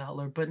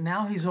Rockefeller, but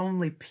now he's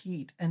only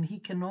Pete, and he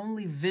can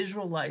only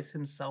visualize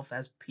himself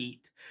as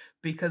Pete,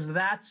 because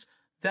that's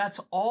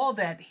all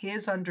that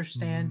his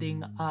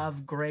understanding Mm.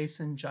 of grace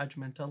and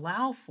judgment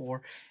allow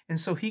for. And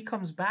so he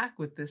comes back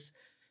with this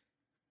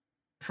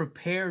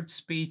prepared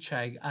speech,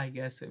 I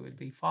guess it would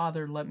be,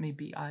 Father,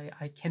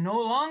 I can no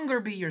longer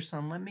be your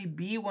son. Let me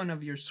be one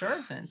of your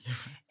servants. Yeah.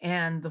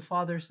 And the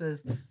father says,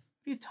 what are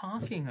you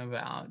talking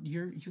about?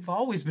 You've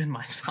always been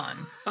my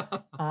son.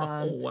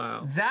 Oh,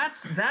 wow.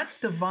 That's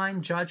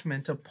divine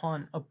judgment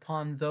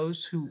upon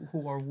those who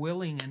are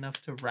willing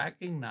enough to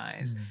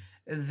recognize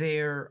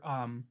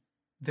Mm.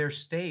 their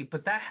state.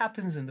 But that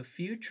happens in the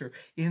future.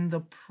 In the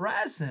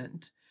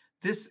present,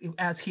 this,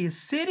 as he is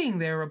sitting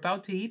there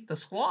about to eat the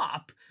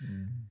slop,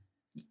 Mm.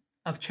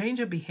 of change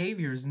of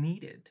behavior is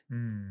needed,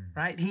 Mm.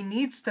 right? He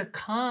needs to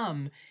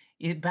come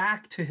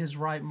back to his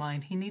right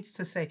mind. He needs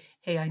to say,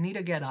 hey, I need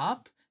to get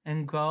up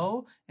and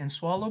go and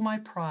swallow my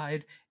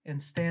pride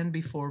and stand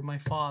before my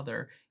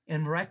father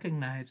and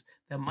recognize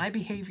that my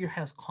behavior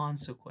has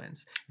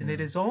consequence. And it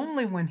Yeah. is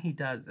only when he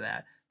does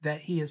that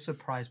he is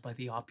surprised by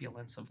the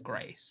opulence of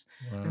grace.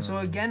 And so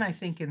Wow. again, I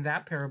think in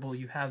that parable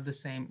you have the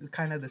same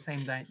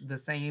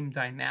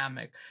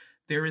dynamic.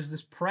 There is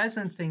this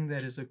present thing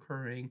that is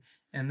occurring,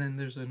 and then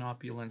there's an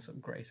opulence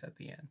of grace at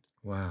the end.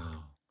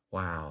 Wow.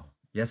 Wow.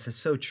 Yes, it's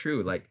so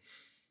true. Like,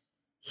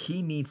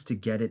 he needs to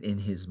get it in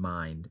his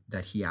mind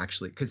that he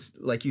actually, because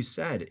like you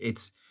said,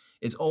 it's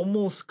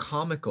almost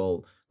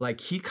comical. Like,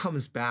 he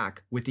comes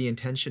back with the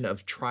intention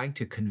of trying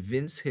to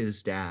convince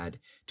his dad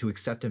to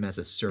accept him as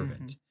a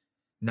servant,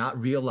 not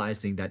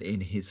realizing that in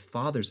his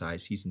father's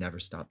eyes, he's never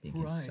stopped being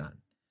his Right. son.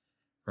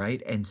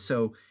 Right. And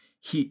so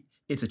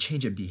it's a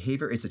change in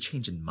behavior, it's a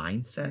change in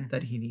mindset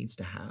that he needs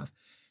to have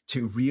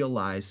to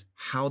realize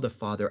how the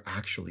father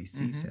actually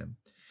sees him.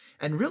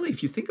 And really,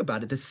 if you think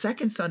about it, the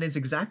second son is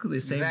exactly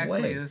the same way.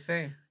 Exactly the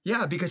same.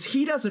 Yeah, because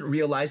he doesn't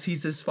realize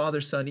he's his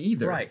father's son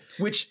either. Right.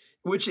 Which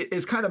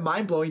is kind of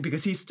mind-blowing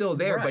because he's still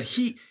there, but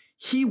Right.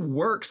 he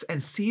works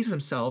and sees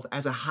himself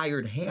as a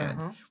hired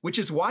hand, which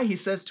is why he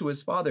says to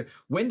his father,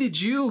 when did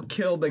you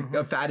kill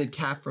the fatted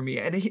calf for me?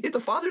 And the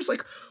father's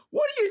like,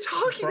 what are you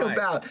talking Right.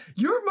 about?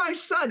 You're my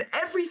son.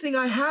 Everything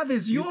I have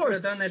is You could yours.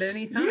 have done it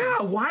any time.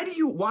 Yeah,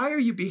 why are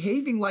you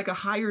behaving like a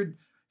hired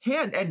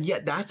hand? And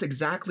yet that's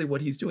exactly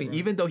what he's doing. Right.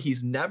 Even though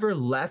he's never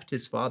left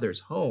his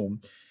father's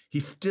home, he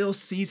still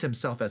sees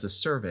himself as a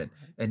servant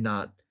and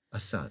not a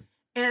son.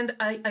 And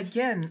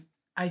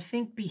I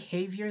think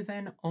behavior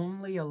then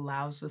only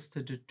allows us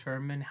to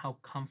determine how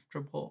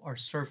comfortable our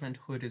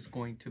servanthood is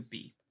going to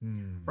be,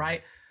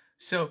 right?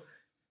 So,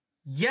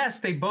 yes,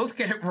 they both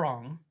get it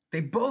wrong. They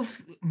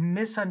both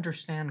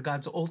misunderstand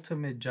God's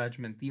ultimate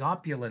judgment, the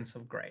opulence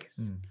of grace.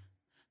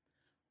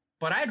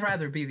 But I'd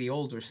rather be the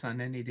older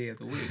son any day of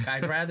the week.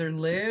 I'd rather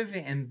live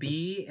and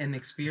be and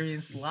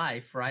experience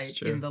life, right,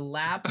 true. in the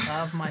lap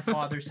of my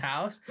father's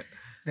house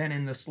than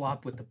in the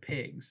slop with the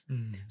pigs.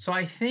 So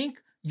I think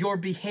your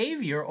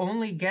behavior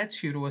only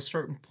gets you to a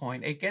certain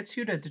point. It gets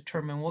you to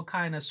determine what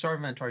kind of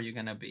servant are you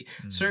going to be.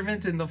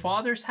 Servant in the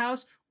father's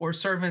house or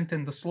servant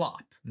in the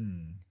slop.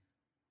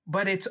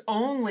 But it's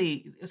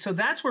only, so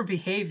that's where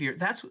behavior,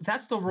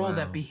 that's the role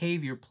that Wow.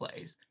 behavior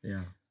plays.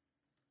 Yeah.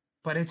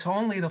 But it's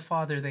only the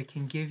Father that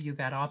can give you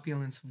that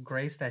opulence of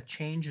grace that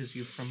changes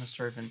you from a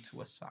servant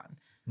to a son.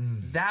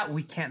 That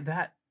we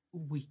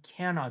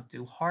cannot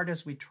do, hard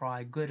as we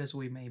try, good as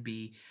we may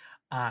be,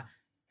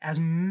 as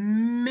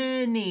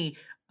many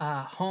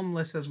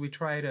homeless as we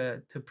try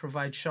to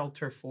provide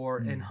shelter for,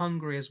 and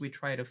hungry as we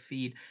try to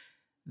feed.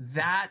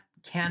 That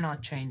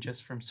cannot change us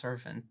from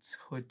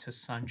servanthood to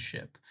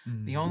sonship.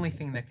 The only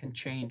thing that can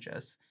change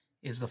us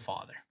is the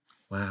Father.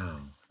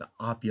 Wow, the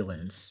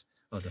opulence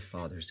of the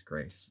Father's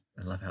grace.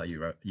 I love how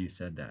you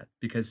said that,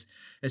 because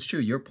it's true.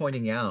 You're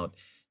pointing out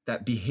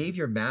that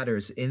behavior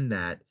matters in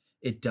that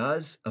it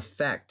does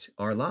affect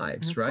our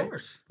lives, Of right?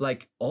 course.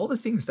 Like all the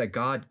things that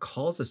God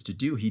calls us to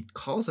do, he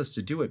calls us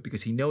to do it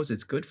because he knows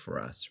it's good for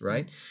us,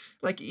 right?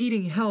 Like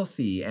eating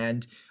healthy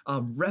and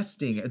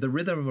resting, the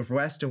rhythm of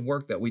rest and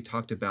work that we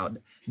talked about,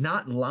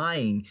 not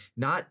lying,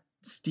 not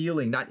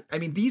stealing,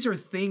 these are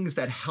things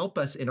that help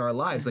us in our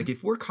lives. Like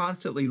if we're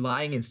constantly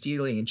lying and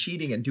stealing and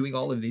cheating and doing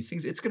all of these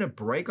things, it's going to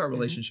break our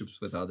relationships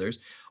with others.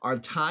 Our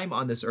time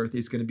on this earth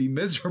is going to be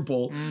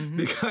miserable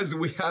because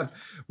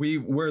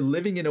we're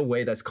living in a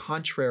way that's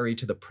contrary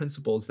to the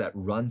principles that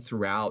run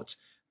throughout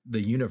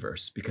the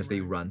universe, because they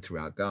run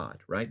throughout God,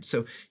 right?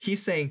 So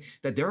he's saying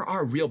that there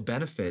are real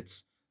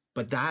benefits,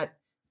 but that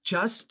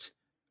just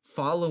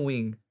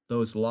following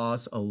those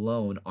laws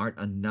alone aren't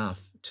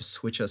enough to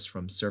switch us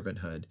from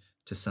servanthood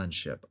to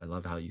sonship. I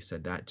love how you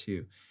said that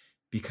too,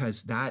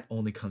 because that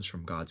only comes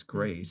from God's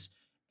grace,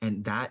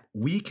 and that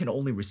we can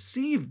only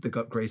receive the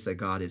grace that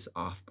God is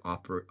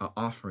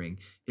offering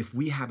if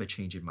we have a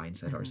change in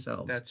mindset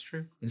ourselves. That's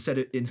true.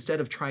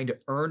 Instead of trying to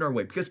earn our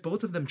way, because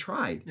both of them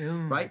tried,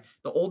 right?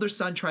 The older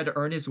son tried to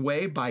earn his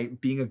way by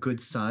being a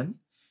good son.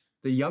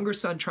 The younger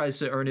son tries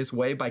to earn his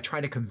way by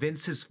trying to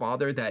convince his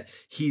father that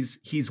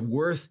he's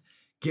worth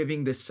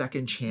giving this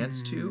second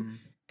chance to.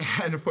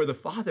 And for the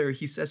father,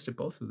 he says to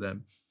both of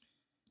them,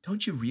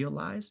 don't you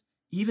realize,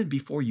 even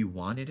before you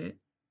wanted it,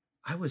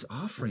 I was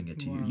offering it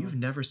to you. You've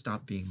never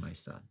stopped being my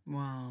son.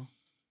 Wow.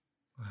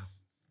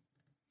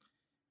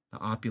 The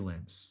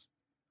opulence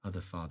of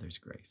the Father's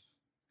grace.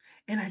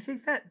 And I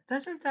think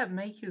doesn't that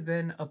make you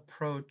then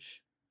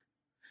approach,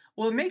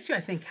 well, it makes you,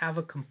 I think, have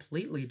a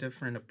completely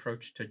different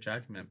approach to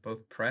judgment,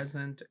 both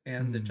present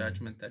and the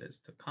judgment that is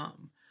to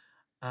come.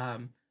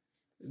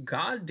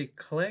 God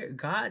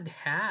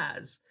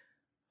has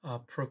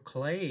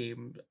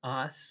proclaimed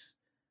us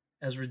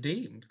as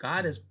redeemed.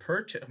 God has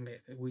purchased.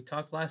 We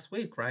talked last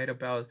week, right,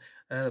 about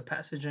the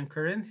passage in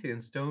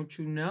Corinthians. Don't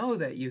you know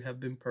that you have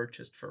been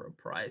purchased for a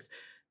price?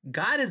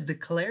 God has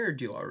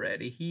declared you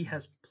already. He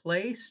has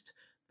placed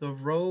the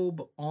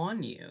robe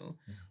on you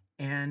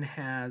and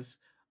has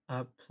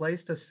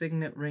placed a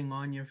signet ring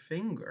on your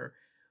finger.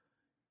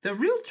 The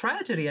real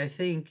tragedy, I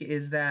think,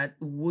 is that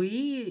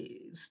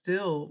we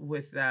still,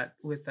 with that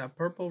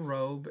purple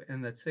robe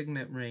and that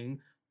signet ring,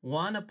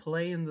 want to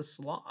play in the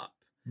slop.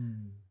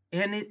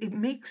 And it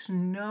makes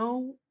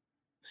no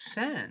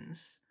sense.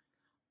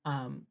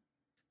 And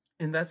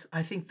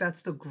I think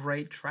that's the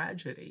great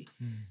tragedy,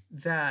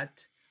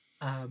 that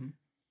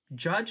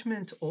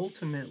judgment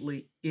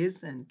ultimately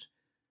isn't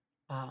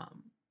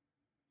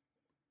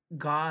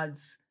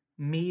God's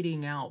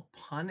meting out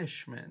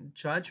punishment.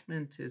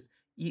 Judgment is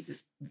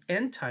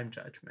end time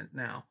judgment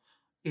now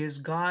is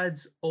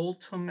God's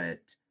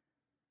ultimate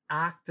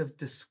act of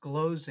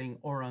disclosing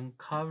or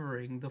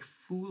uncovering the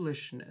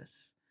foolishness,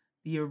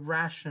 the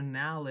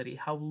irrationality,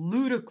 how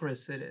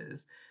ludicrous it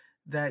is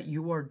that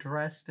you are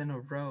dressed in a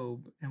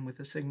robe and with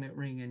a signet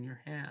ring in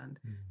your hand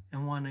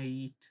and want to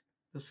eat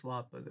the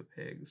slop of the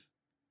pigs.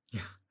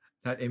 Yeah,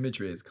 that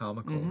imagery is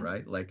comical,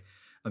 right? Like,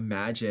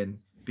 imagine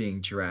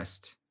being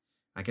dressed.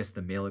 I guess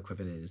the male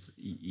equivalent is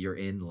you're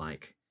in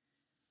like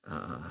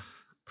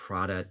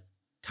Prada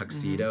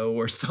tuxedo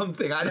or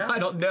something. I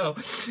don't know.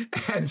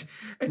 And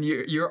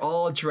you're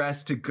all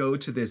dressed to go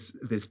to this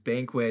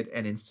banquet,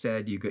 and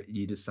instead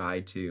you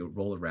decide to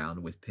roll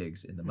around with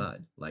pigs in the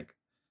mud. Like,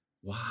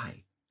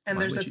 why? And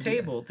there's a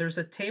table. There's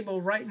a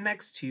table right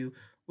next to you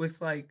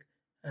with like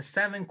a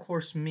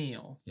 7-course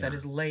meal that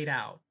is laid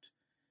out.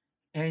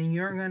 And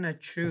you're going to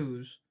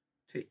choose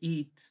to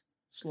eat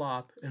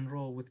slop and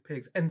roll with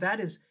pigs. And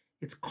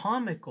it's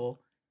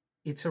comical,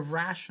 it's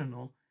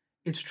irrational,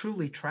 it's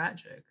truly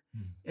tragic.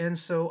 And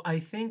so I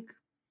think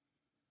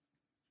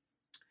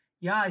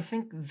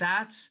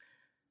that's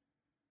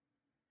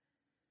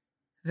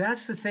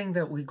the thing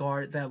that we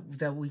guard,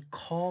 that we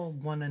call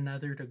one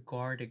another to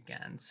guard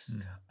against.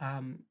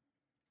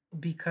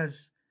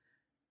 Because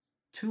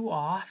too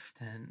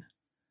often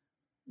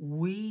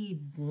we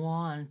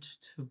want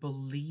to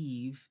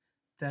believe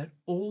that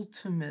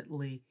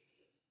ultimately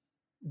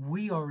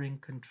we are in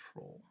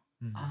control.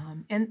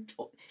 Mm. And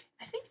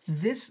I think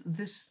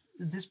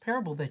this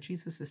parable that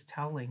Jesus is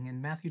telling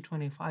in Matthew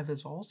 25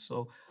 is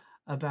also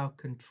about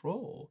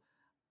control.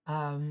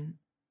 Um,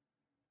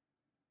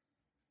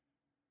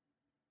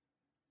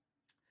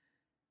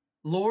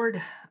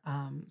 Lord,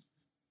 um,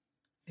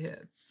 yeah,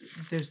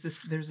 there's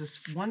this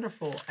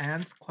wonderful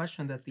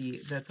question that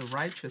the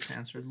righteous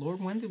answered.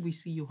 Lord, when did we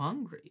see you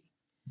hungry?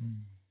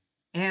 Mm.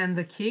 And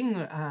the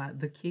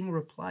king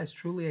replies,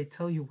 "Truly I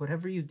tell you,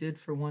 whatever you did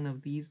for one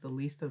of these, the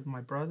least of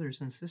my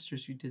brothers and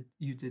sisters,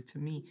 you did to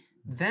me."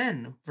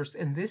 Then,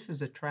 and this is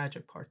the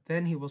tragic part.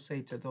 Then he will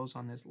say to those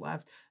on his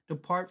left,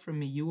 "Depart from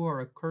me, you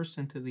are accursed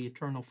into the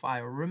eternal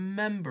fire."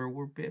 Remember,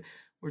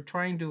 we're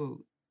trying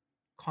to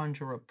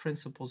conjure up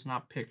principles,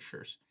 not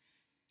pictures.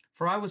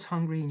 For I was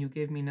hungry, and you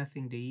gave me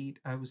nothing to eat.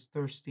 I was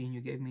thirsty, and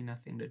you gave me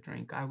nothing to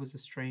drink. I was a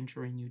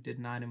stranger, and you did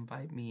not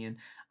invite me in.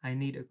 I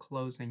needed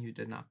clothes, and you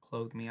did not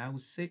clothe me. I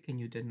was sick, and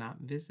you did not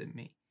visit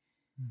me.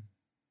 Mm.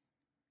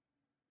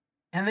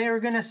 And they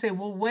are going to say,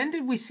 well, when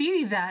did we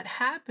see that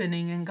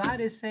happening? And God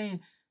is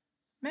saying,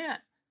 man,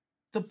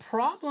 the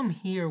problem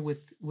here with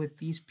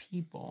these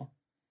people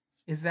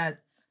is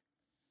that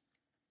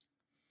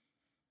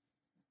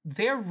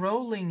they're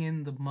rolling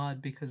in the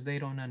mud because they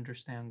don't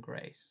understand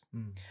grace.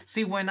 Mm.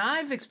 See, when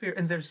I've experienced,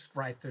 and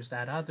there's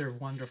that other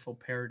wonderful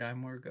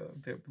paradigm where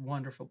the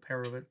wonderful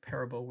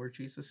parable where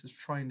Jesus is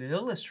trying to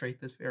illustrate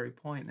this very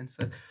point and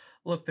says,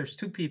 look, there's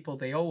two people,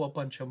 they owe a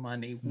bunch of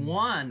money. Mm.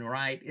 One,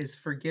 right, is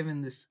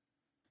forgiven this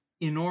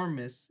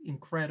enormous,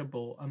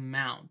 incredible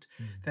amount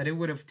that it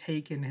would have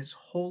taken his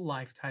whole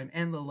lifetime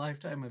and the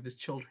lifetime of his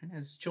children,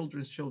 his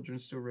children's children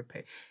to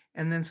repay.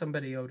 And then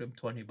somebody owed him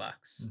 $20.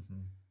 Mm-hmm.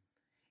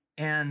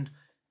 And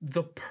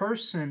the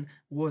person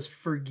was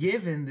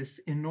forgiven this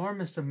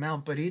enormous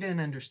amount, but he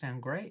didn't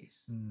understand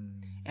grace.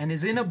 Mm. And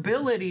his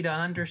inability to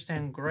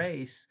understand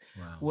grace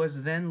Wow.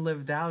 was then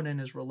lived out in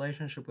his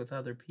relationship with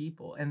other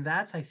people. And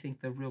that's, I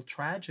think, the real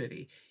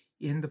tragedy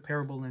in the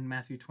parable in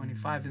Matthew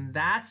 25. And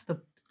that's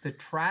the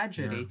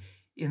tragedy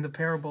in the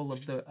parable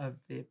of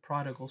the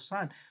prodigal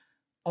son.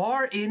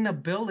 Our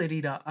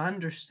inability to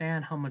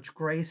understand how much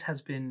grace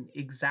has been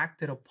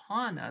exacted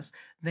upon us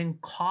then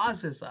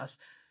causes us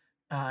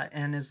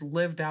and is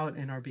lived out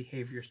in our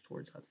behaviors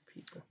towards other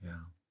people. Yeah.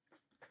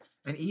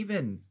 And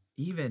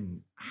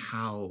even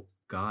how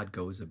God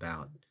goes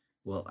about,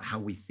 well, how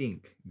we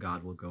think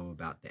God will go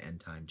about the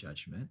end time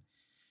judgment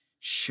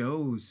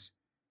shows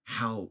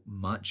how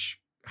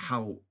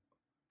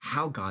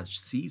God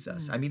sees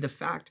us. I mean, the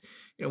fact,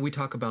 we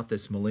talk about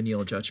this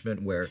millennial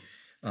judgment where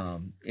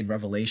in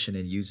Revelation,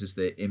 it uses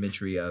the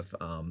imagery of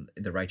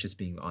the righteous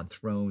being on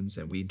thrones,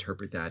 and we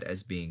interpret that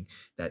as being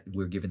that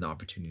we're given the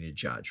opportunity to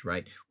judge,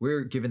 right?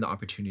 We're given the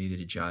opportunity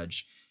to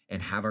judge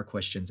and have our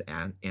questions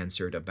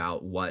answered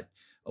about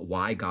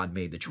why God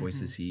made the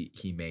choices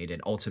he made,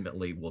 and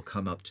ultimately we'll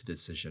come up to the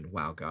decision,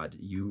 wow, God,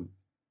 you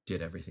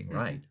did everything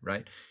right,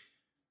 right?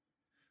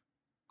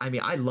 I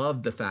mean, I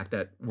love the fact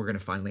that we're going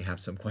to finally have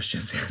some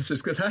questions answered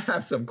because I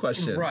have some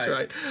questions,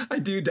 right? I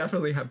do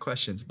definitely have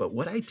questions. But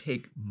what I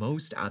take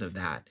most out of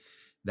that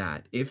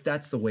if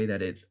that's the way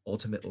that it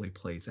ultimately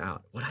plays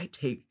out, what I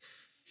take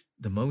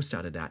the most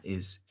out of that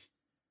is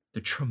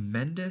the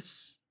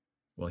tremendous,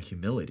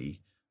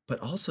 humility, but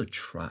also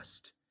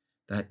trust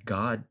that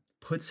God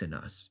puts in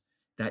us,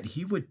 that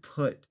he would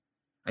put,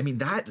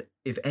 that,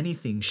 if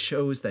anything,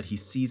 shows that he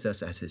sees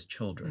us as his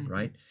children,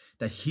 right?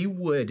 That he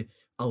would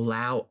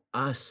allow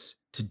us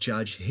to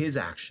judge his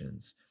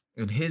actions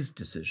and his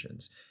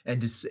decisions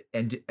and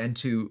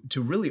to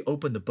really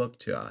open the book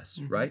to us,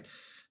 right?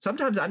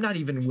 Sometimes I'm not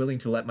even willing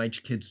to let my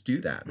kids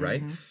do that,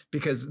 right?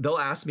 Because they'll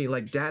ask me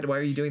like, Dad, why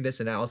are you doing this?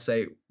 And I'll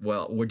say,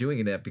 well, we're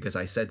doing that because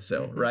I said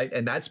so, right?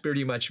 And that's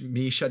pretty much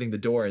me shutting the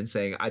door and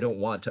saying, I don't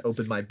want to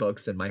open my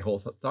books and my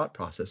whole thought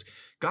process.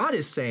 God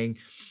is saying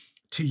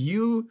to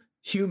you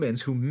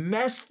humans who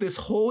mess this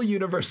whole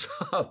universe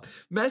up,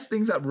 mess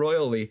things up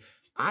royally,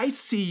 I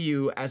see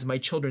you as my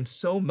children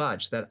so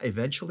much that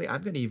eventually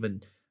I'm going to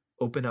even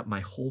open up my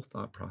whole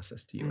thought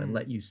process to you and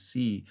let you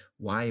see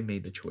why I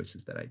made the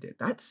choices that I did.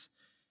 That's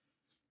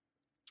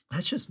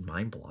just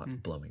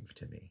mind-blowing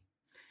to me.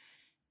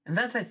 And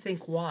that's, I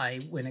think, why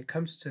when it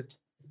comes to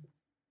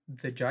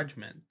the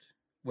judgment,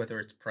 whether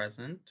it's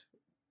present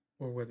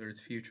or whether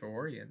it's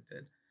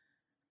future-oriented,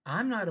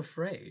 I'm not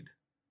afraid.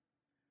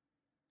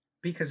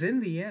 Because in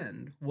the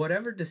end,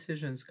 whatever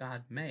decisions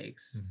God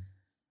makes,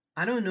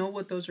 I don't know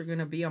what those are going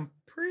to be. I'm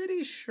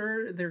pretty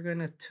sure they're going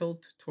to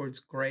tilt towards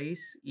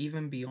grace,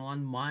 even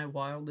beyond my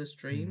wildest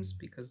dreams,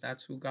 because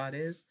that's who God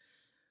is.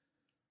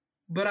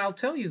 But I'll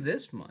tell you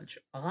this much.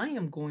 I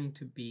am going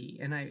to be,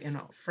 and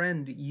a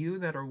friend, you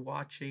that are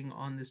watching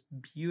on this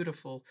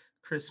beautiful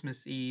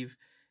Christmas Eve,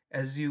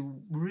 as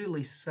you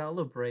really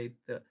celebrate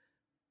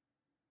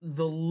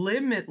the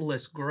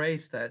limitless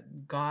grace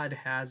that God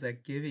has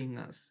at giving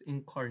us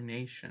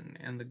incarnation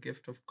and the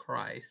gift of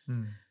Christ.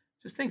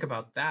 Just think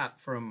about that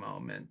for a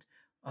moment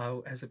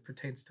as it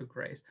pertains to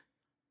grace.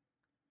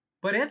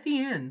 But at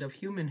the end of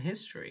human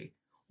history,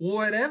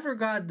 whatever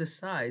God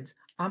decides,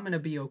 I'm going to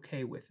be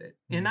okay with it.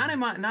 And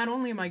not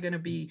only am I going to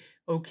be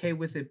okay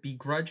with it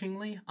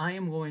begrudgingly, I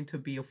am going to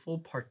be a full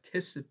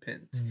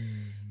participant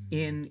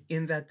in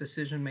that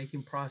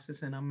decision-making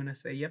process. And I'm going to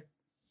say, yep,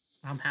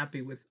 I'm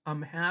happy with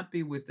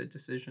the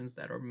decisions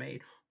that are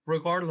made,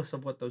 regardless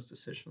of what those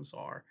decisions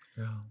are.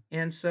 Yeah.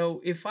 And so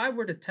if I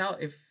were to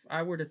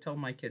tell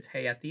my kids,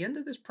 hey, at the end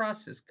of this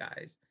process,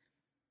 guys,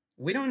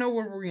 we don't know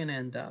where we're going to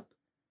end up.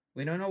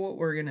 We don't know what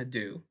we're going to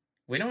do.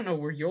 We don't know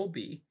where you'll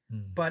be,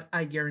 but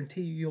I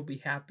guarantee you'll be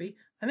happy.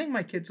 I think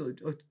my kids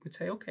would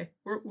say, okay,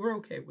 we're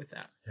okay with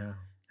that. Yeah.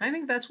 I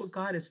think that's what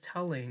God is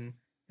telling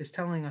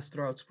us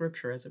throughout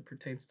Scripture as it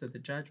pertains to the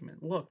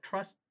judgment. Look,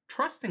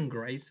 trust in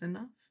grace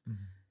enough,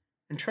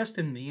 and trust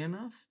in me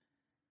enough,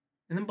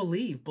 and then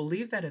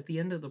believe that at the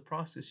end of the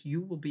process,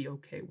 you will be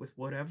okay with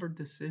whatever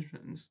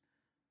decisions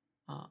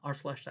are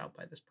fleshed out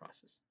by this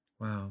process.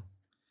 Wow.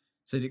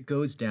 So it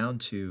goes down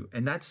to,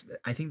 and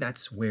I think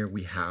that's where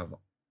we have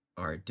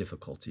our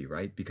difficulty,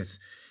 right? Because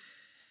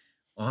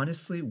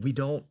honestly, we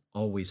don't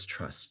always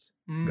trust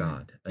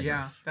God enough.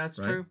 Yeah, that's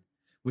right? true.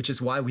 Which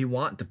is why we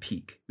want the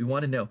peak. We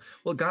want to know,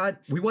 well, God,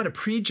 we want to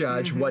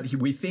prejudge what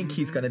we think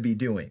he's going to be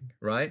doing,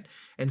 right?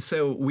 And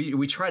so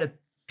we try to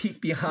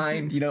peek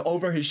behind,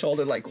 over his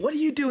shoulder, like, what are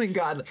you doing,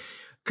 God?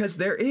 Because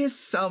there is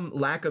some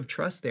lack of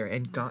trust there.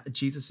 And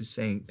Jesus is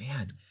saying,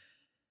 man,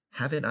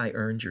 haven't I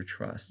earned your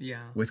trust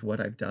with what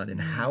I've done and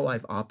how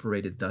I've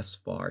operated thus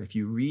far? If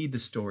you read the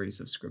stories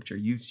of Scripture,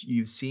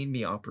 you've seen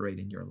me operate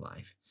in your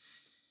life.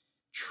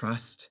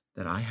 Trust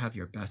that I have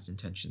your best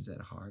intentions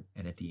at heart,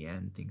 and at the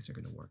end, things are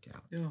going to work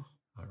out. Yeah.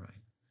 All right.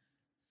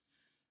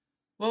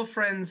 Well,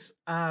 friends,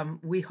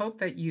 we hope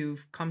that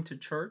you've come to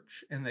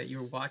church and that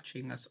you're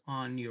watching us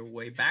on your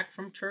way back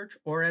from church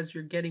or as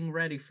you're getting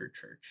ready for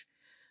church.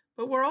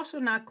 But we're also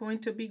not going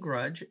to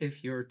begrudge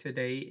if you're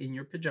today in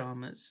your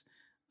pajamas,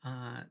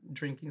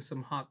 drinking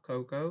some hot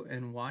cocoa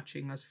and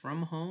watching us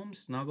from home,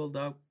 snuggled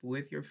up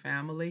with your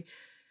family.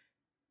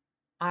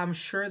 I'm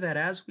sure that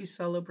as we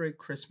celebrate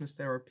Christmas,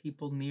 there are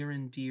people near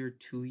and dear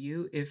to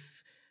you. If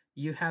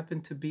you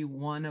happen to be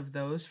one of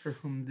those for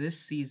whom this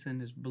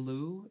season is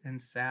blue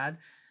and sad,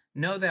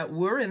 know that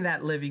we're in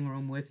that living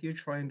room with you,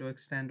 trying to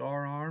extend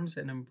our arms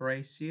and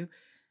embrace you.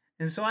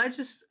 And so I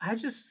just,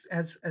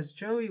 as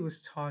Joey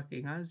was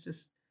talking, I was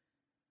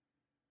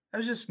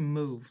just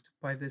moved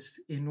by this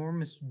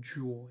enormous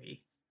joy,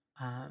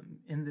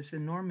 and this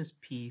enormous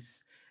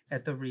peace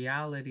at the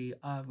reality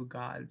of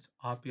God's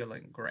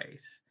opulent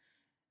grace.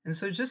 And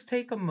so just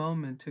take a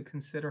moment to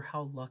consider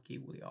how lucky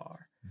we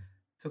are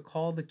to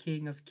call the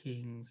King of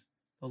Kings,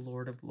 the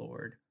Lord of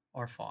Lords,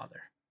 our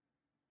Father.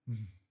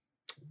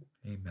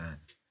 Amen.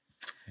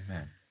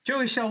 Amen.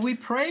 Joey, shall we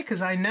pray?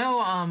 Because I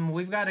know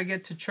we've got to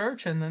get to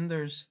church, and then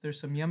there's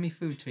some yummy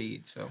food to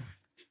eat. So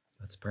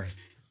let's pray.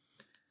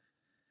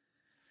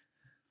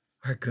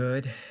 Our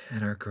good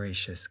and our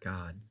gracious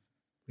God,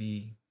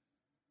 the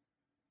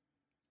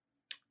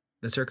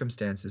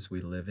circumstances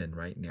we live in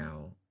right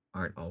now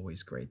aren't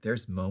always great.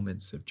 There's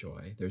moments of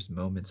joy. There's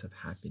moments of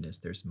happiness.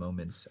 There's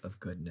moments of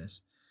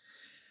goodness.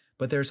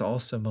 But there's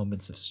also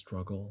moments of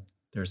struggle.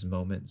 There's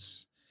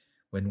moments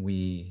when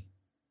we,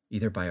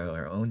 either by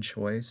our own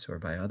choice or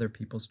by other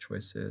people's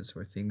choices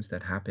or things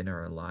that happen in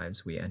our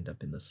lives, we end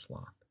up in the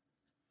slop.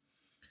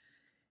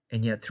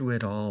 And yet through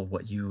it all,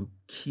 what you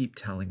keep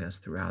telling us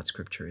throughout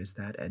Scripture is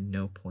that at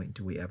no point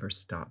do we ever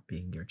stop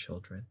being your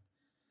children,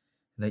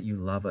 and that you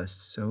love us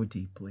so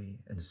deeply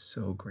and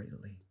so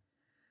greatly.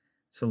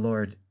 So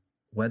Lord,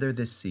 whether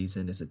this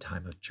season is a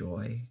time of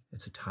joy,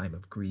 it's a time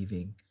of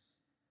grieving,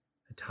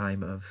 a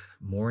time of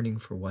mourning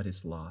for what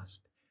is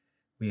lost,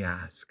 we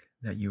ask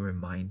that you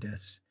remind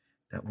us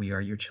that we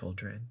are your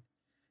children,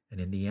 and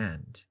in the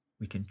end,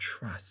 we can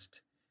trust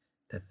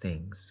that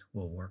things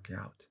will work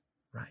out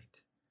right.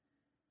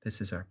 This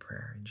is our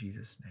prayer in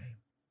Jesus' name.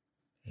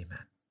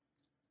 Amen.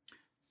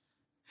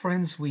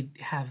 Friends, we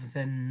have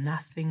then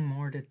nothing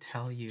more to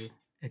tell you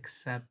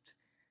except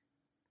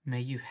may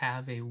you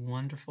have a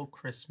wonderful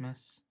Christmas.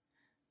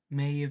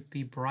 May it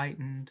be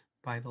brightened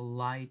by the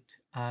light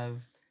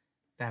of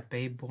that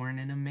babe born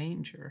in a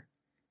manger.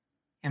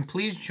 And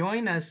please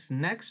join us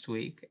next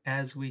week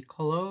as we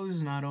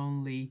close not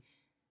only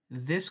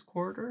this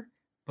quarter,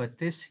 but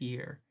this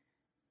year.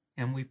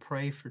 And we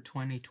pray for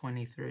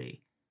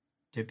 2023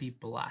 to be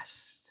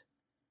blessed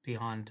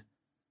beyond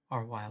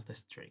our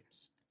wildest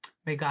dreams.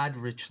 May God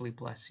richly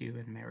bless you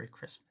and Merry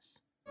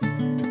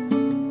Christmas.